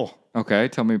dug a hole. Okay,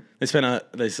 tell me. They spent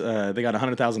they got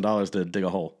 $100,000 to dig a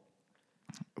hole.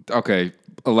 Okay,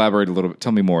 elaborate a little bit.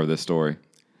 Tell me more of this story.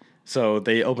 So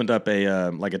they opened up a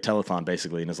like a telethon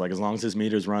basically, and it's like as long as this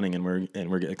meter's running and we're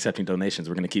accepting donations,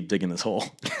 we're gonna keep digging this hole.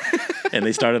 And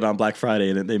they started on Black Friday,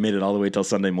 and they made it all the way till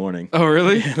Sunday morning. Oh,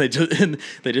 really? And they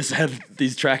just had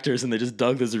these tractors, and they just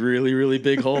dug this really really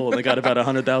big hole. And they got about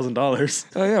 $100,000.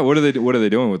 Oh yeah. What are they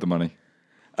doing with the money?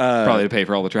 Probably to pay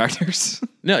for all the tractors.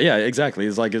 No, yeah, exactly.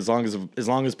 It's like as long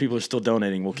as people are still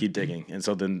donating, we'll keep digging. And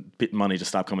so then money just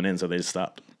stopped coming in, so they just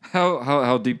stopped.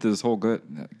 How deep did this hole get?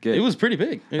 It was pretty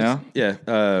big. Yeah.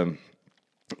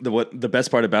 The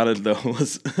best part about it though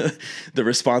was the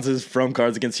responses from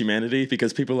Cards Against Humanity,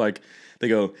 because people they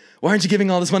go, "Why aren't you giving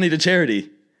all this money to charity?"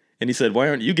 And he said, "Why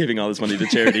aren't you giving all this money to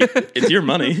charity? It's your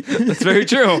money. That's very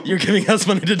true. You're giving us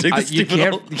money to dig this You stupid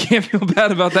hole." can't feel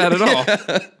bad about that at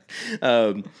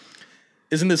all.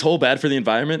 Isn't this hole bad for the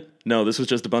environment? No, this was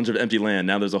just a bunch of empty land.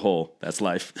 Now there's a hole. That's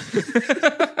life.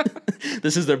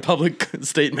 This is their public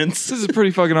statements. This is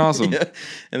pretty fucking awesome. Yeah.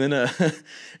 And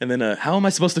then, how am I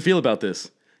supposed to feel about this?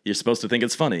 You're supposed to think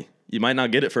it's funny. You might not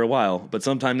get it for a while, but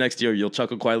sometime next year you'll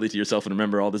chuckle quietly to yourself and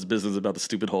remember all this business about the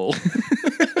stupid hole.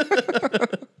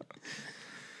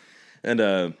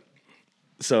 And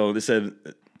so they said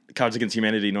Cards Against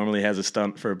Humanity normally has a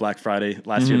stunt for Black Friday.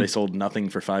 Last year they sold nothing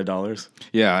for $5.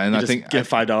 Yeah, and You I just think give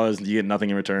 $5 and you get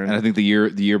nothing in return. and I think the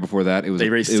year before that it was They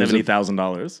raised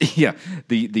 $70,000. Yeah,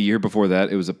 the year before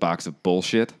that it was a box of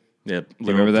bullshit. Yeah, You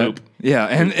remember that? poop. Yeah,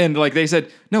 and like they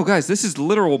said, no guys, this is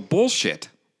literal bullshit.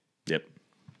 Yep.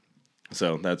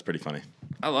 So that's pretty funny.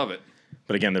 I love it.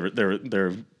 But again,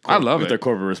 they're I love it. Their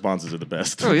corporate responses are the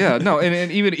best. Oh yeah, no,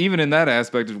 and even in that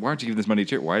aspect, why aren't you giving this money to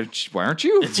charity? Why aren't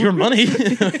you? It's your money.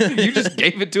 You just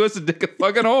gave it to us to dig a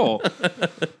fucking hole.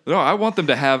 No, I want them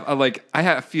to have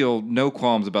I feel no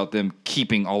qualms about them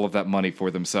keeping all of that money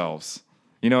for themselves.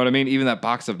 You know what I mean? Even that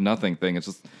box of nothing thing. It's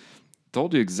just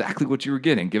told you exactly what you were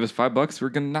getting. Give us $5.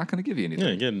 We're not gonna give you anything.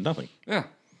 Yeah, again, nothing. Yeah,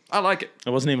 I like it. It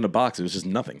wasn't even a box. It was just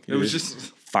nothing. It was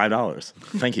just $5.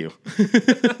 Thank you.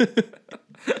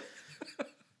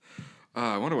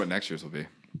 I wonder what next year's will be.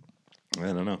 I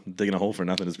don't know. Digging a hole for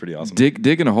nothing is pretty awesome.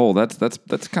 Digging a hole. That's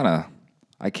kind of.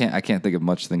 I can't think of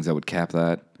much things that would cap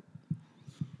that.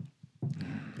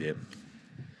 Yep.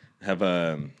 Have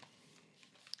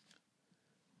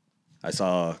I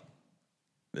saw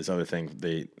this other thing.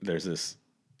 There's this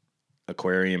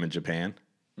aquarium in Japan.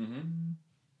 Mm-hmm.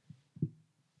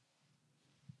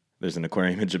 There's an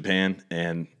aquarium in Japan,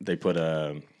 and they put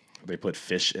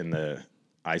fish in the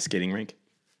ice skating rink,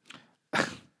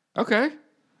 Okay.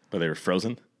 but they were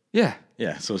frozen. Yeah.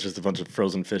 Yeah, so it's just a bunch of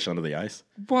frozen fish under the ice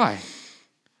Why?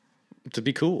 to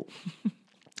be cool.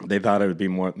 They thought it would be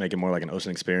make it more like an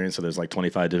ocean experience. So there's like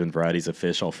 25 different varieties of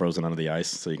fish all frozen under the ice,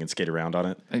 so you can skate around on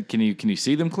it. And can you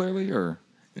see them clearly or?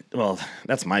 Well,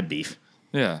 that's my beef.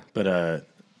 Yeah. But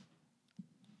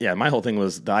yeah, my whole thing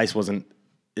was the ice wasn't.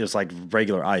 It was like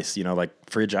regular ice, like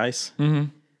fridge ice. Mm-hmm.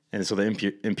 And so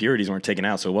the impurities weren't taken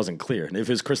out, so it wasn't clear. And if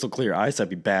it was crystal clear ice, that'd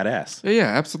be badass. Yeah,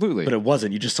 absolutely. But it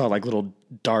wasn't. You just saw like little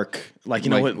dark,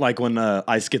 know what, like when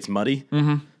ice gets muddy.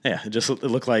 Mm-hmm. Yeah, it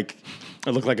looked like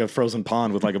a frozen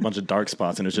pond with like a bunch of dark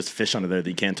spots, and there's just fish under there that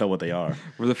you can't tell what they are.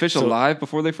 Were the fish alive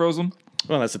before they froze them?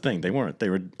 Well, that's the thing. They weren't. They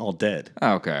were all dead.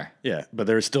 Oh, okay. Yeah, but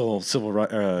there's still civil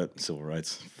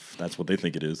rights. That's what they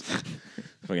think it is.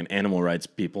 Fucking animal rights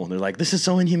people. And they're like, this is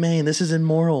so inhumane. This is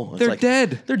immoral. They're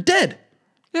dead. They're dead.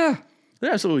 Yeah.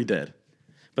 They're absolutely dead.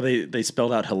 But they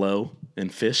spelled out hello in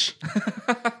fish.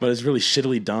 But it's really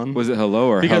shittily done. Was it hello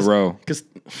or hello? Because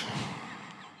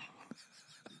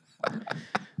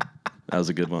That was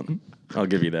a good one. I'll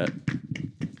give you that.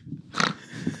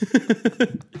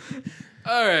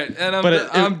 All right, and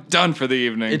But I'm done for the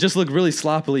evening. It just looked really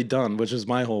sloppily done, which is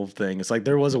my whole thing. It's like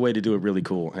there was a way to do it really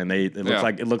cool, and it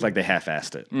looked like they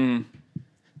half-assed it.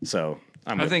 So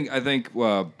I think,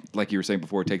 like you were saying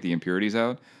before, take the impurities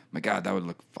out. My God, that would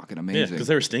look fucking yeah, amazing. because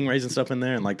there were stingrays and stuff in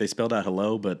there, and like they spelled out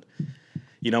hello, but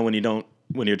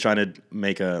when you're trying to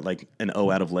make an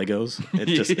O out of Legos,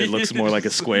 it looks more like a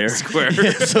square.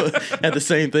 Yeah, so at the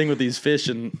same thing with these fish,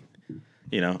 and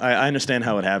I understand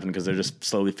how it happened because they're just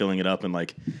slowly filling it up, and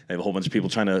like they have a whole bunch of people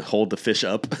trying to hold the fish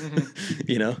up.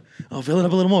 Oh, fill it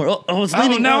up a little more. Oh, it's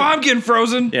leaning. Now I'm getting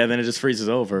frozen. Yeah, then it just freezes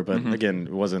over. But again,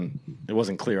 it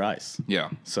wasn't clear ice. Yeah.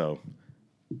 So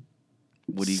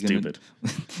What are you stupid.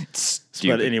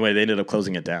 Stupid. But anyway, they ended up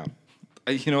closing it down,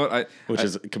 You know what? which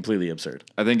is completely absurd.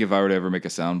 I think if I were to ever make a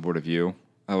soundboard of you,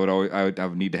 I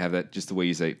would need to have that just the way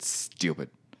you say it, stupid.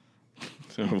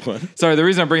 What? Sorry, the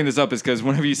reason I'm bringing this up is because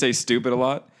whenever you say stupid a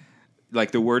lot,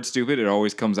 like the word stupid, it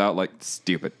always comes out like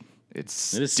stupid. It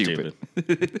is stupid.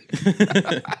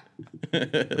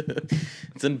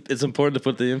 It's important to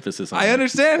put the emphasis on I it.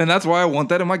 understand, and that's why I want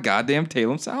that in my goddamn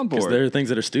Taylem Because soundboard. there are things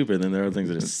that are stupid, and there are things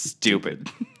that are Stupid.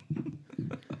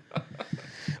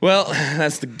 Well,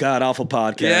 that's the god awful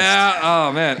podcast. Yeah.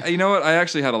 Oh man. You know what? I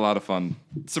actually had a lot of fun.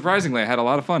 Surprisingly, I had a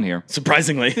lot of fun here.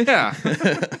 Surprisingly. Yeah.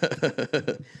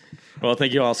 Well,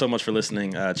 thank you all so much for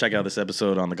listening. Check out this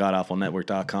episode on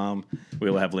thegodawfulnetwork.com.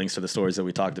 We will have links to the stories that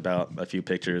we talked about, a few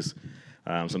pictures,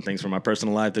 some things from our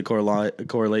personal life that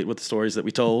correlate with the stories that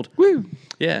we told. Woo.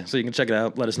 Yeah, so you can check it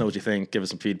out. Let us know what you think. Give us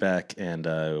some feedback, and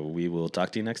we will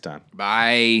talk to you next time.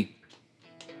 Bye.